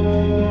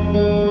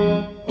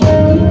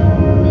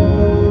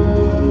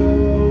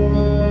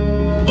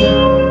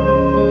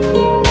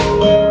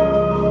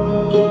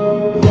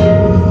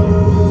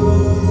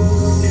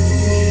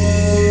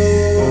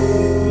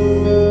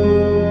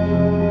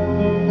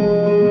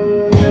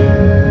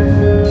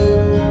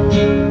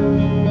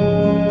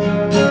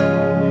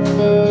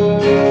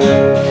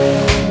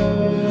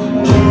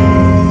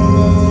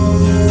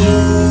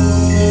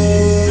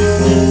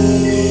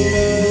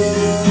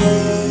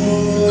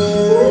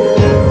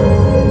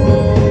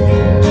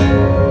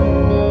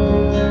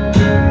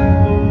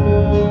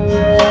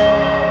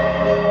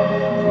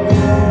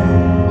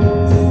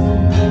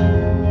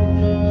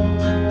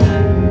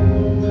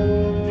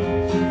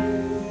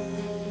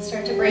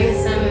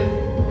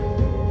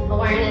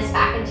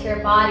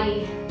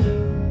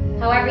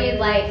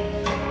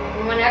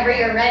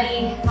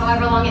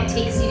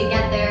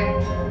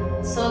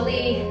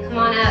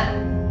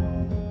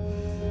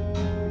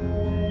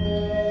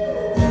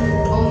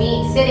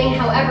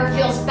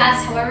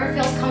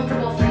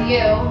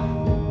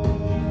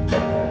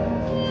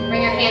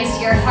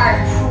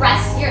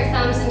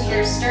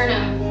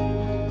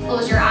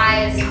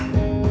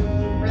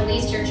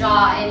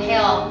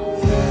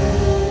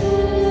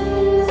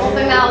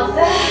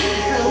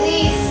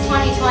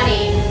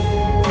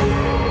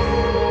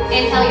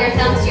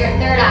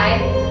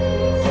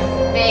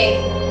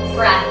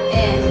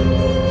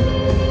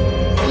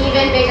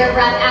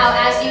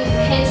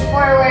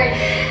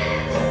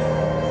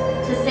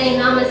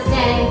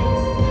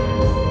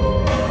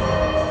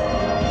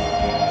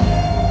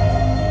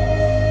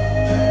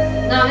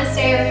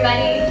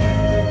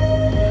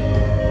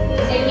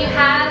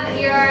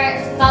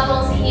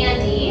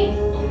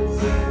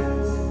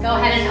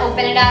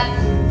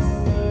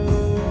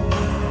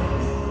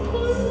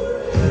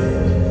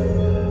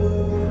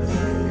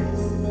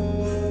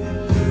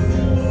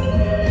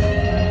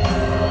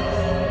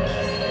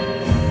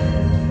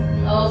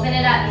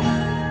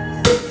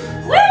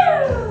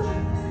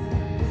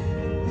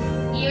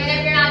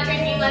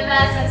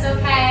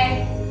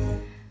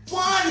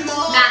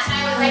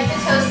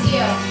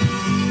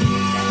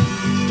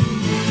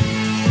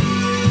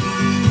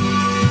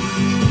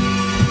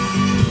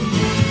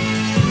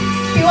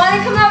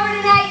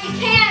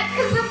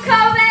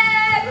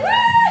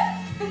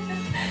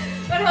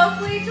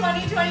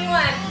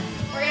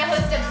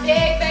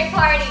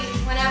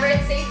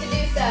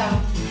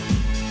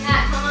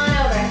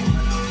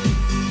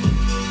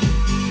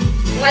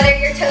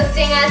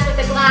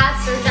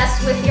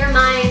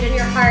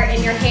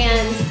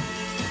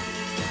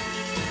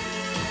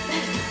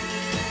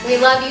 We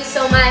love you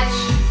so much.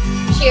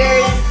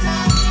 Cheers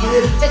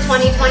to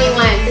 2021.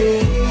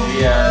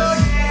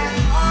 Yes.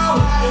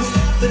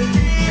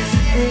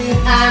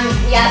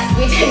 Yes,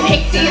 we did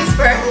make these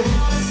for,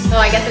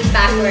 oh, I guess it's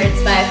backwards,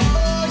 but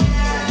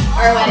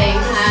our wedding.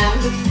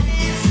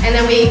 And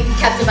then we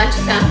kept a bunch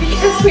of them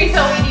because we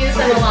thought we'd use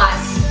them a lot.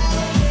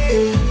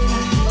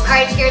 All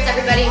right, cheers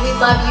everybody. We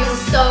love you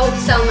so,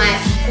 so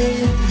much.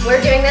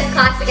 We're doing this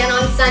class again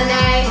on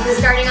Sunday,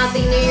 starting out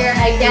the new year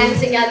again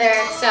together.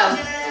 So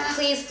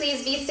please,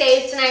 please be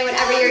safe tonight,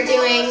 whatever you're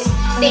doing.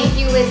 Thank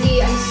you,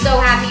 Lizzie. I'm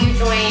so happy you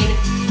joined.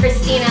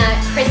 Christina,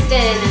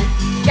 Kristen,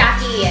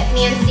 Jackie,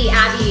 Nancy,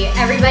 Abby,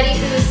 everybody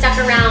who stuck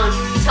around.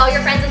 Tell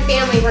your friends and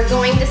family we're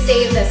going to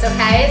save this,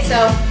 okay?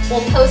 So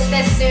we'll post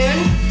this soon,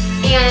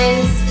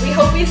 and we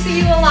hope we see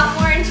you a lot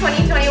more in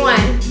 2021.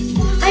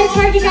 Hi, it's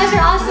Mark. You guys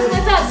are awesome.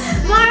 What's up?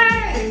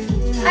 Mark!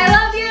 I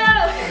love you!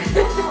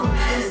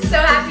 So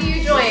happy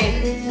you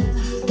joined.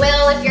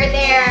 Will, if you're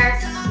there.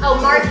 Oh,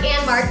 Mark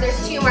and Mark.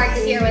 There's two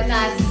Marks here with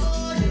us.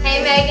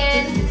 Hey,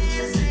 Megan.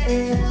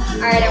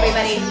 All right,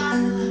 everybody.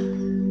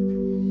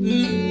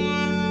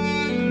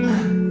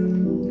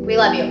 We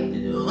love you.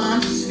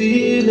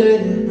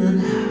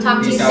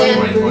 Talk to you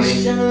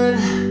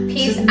soon.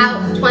 Peace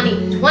out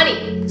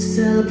 2020.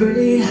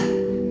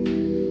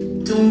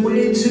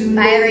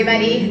 Bye,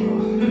 everybody.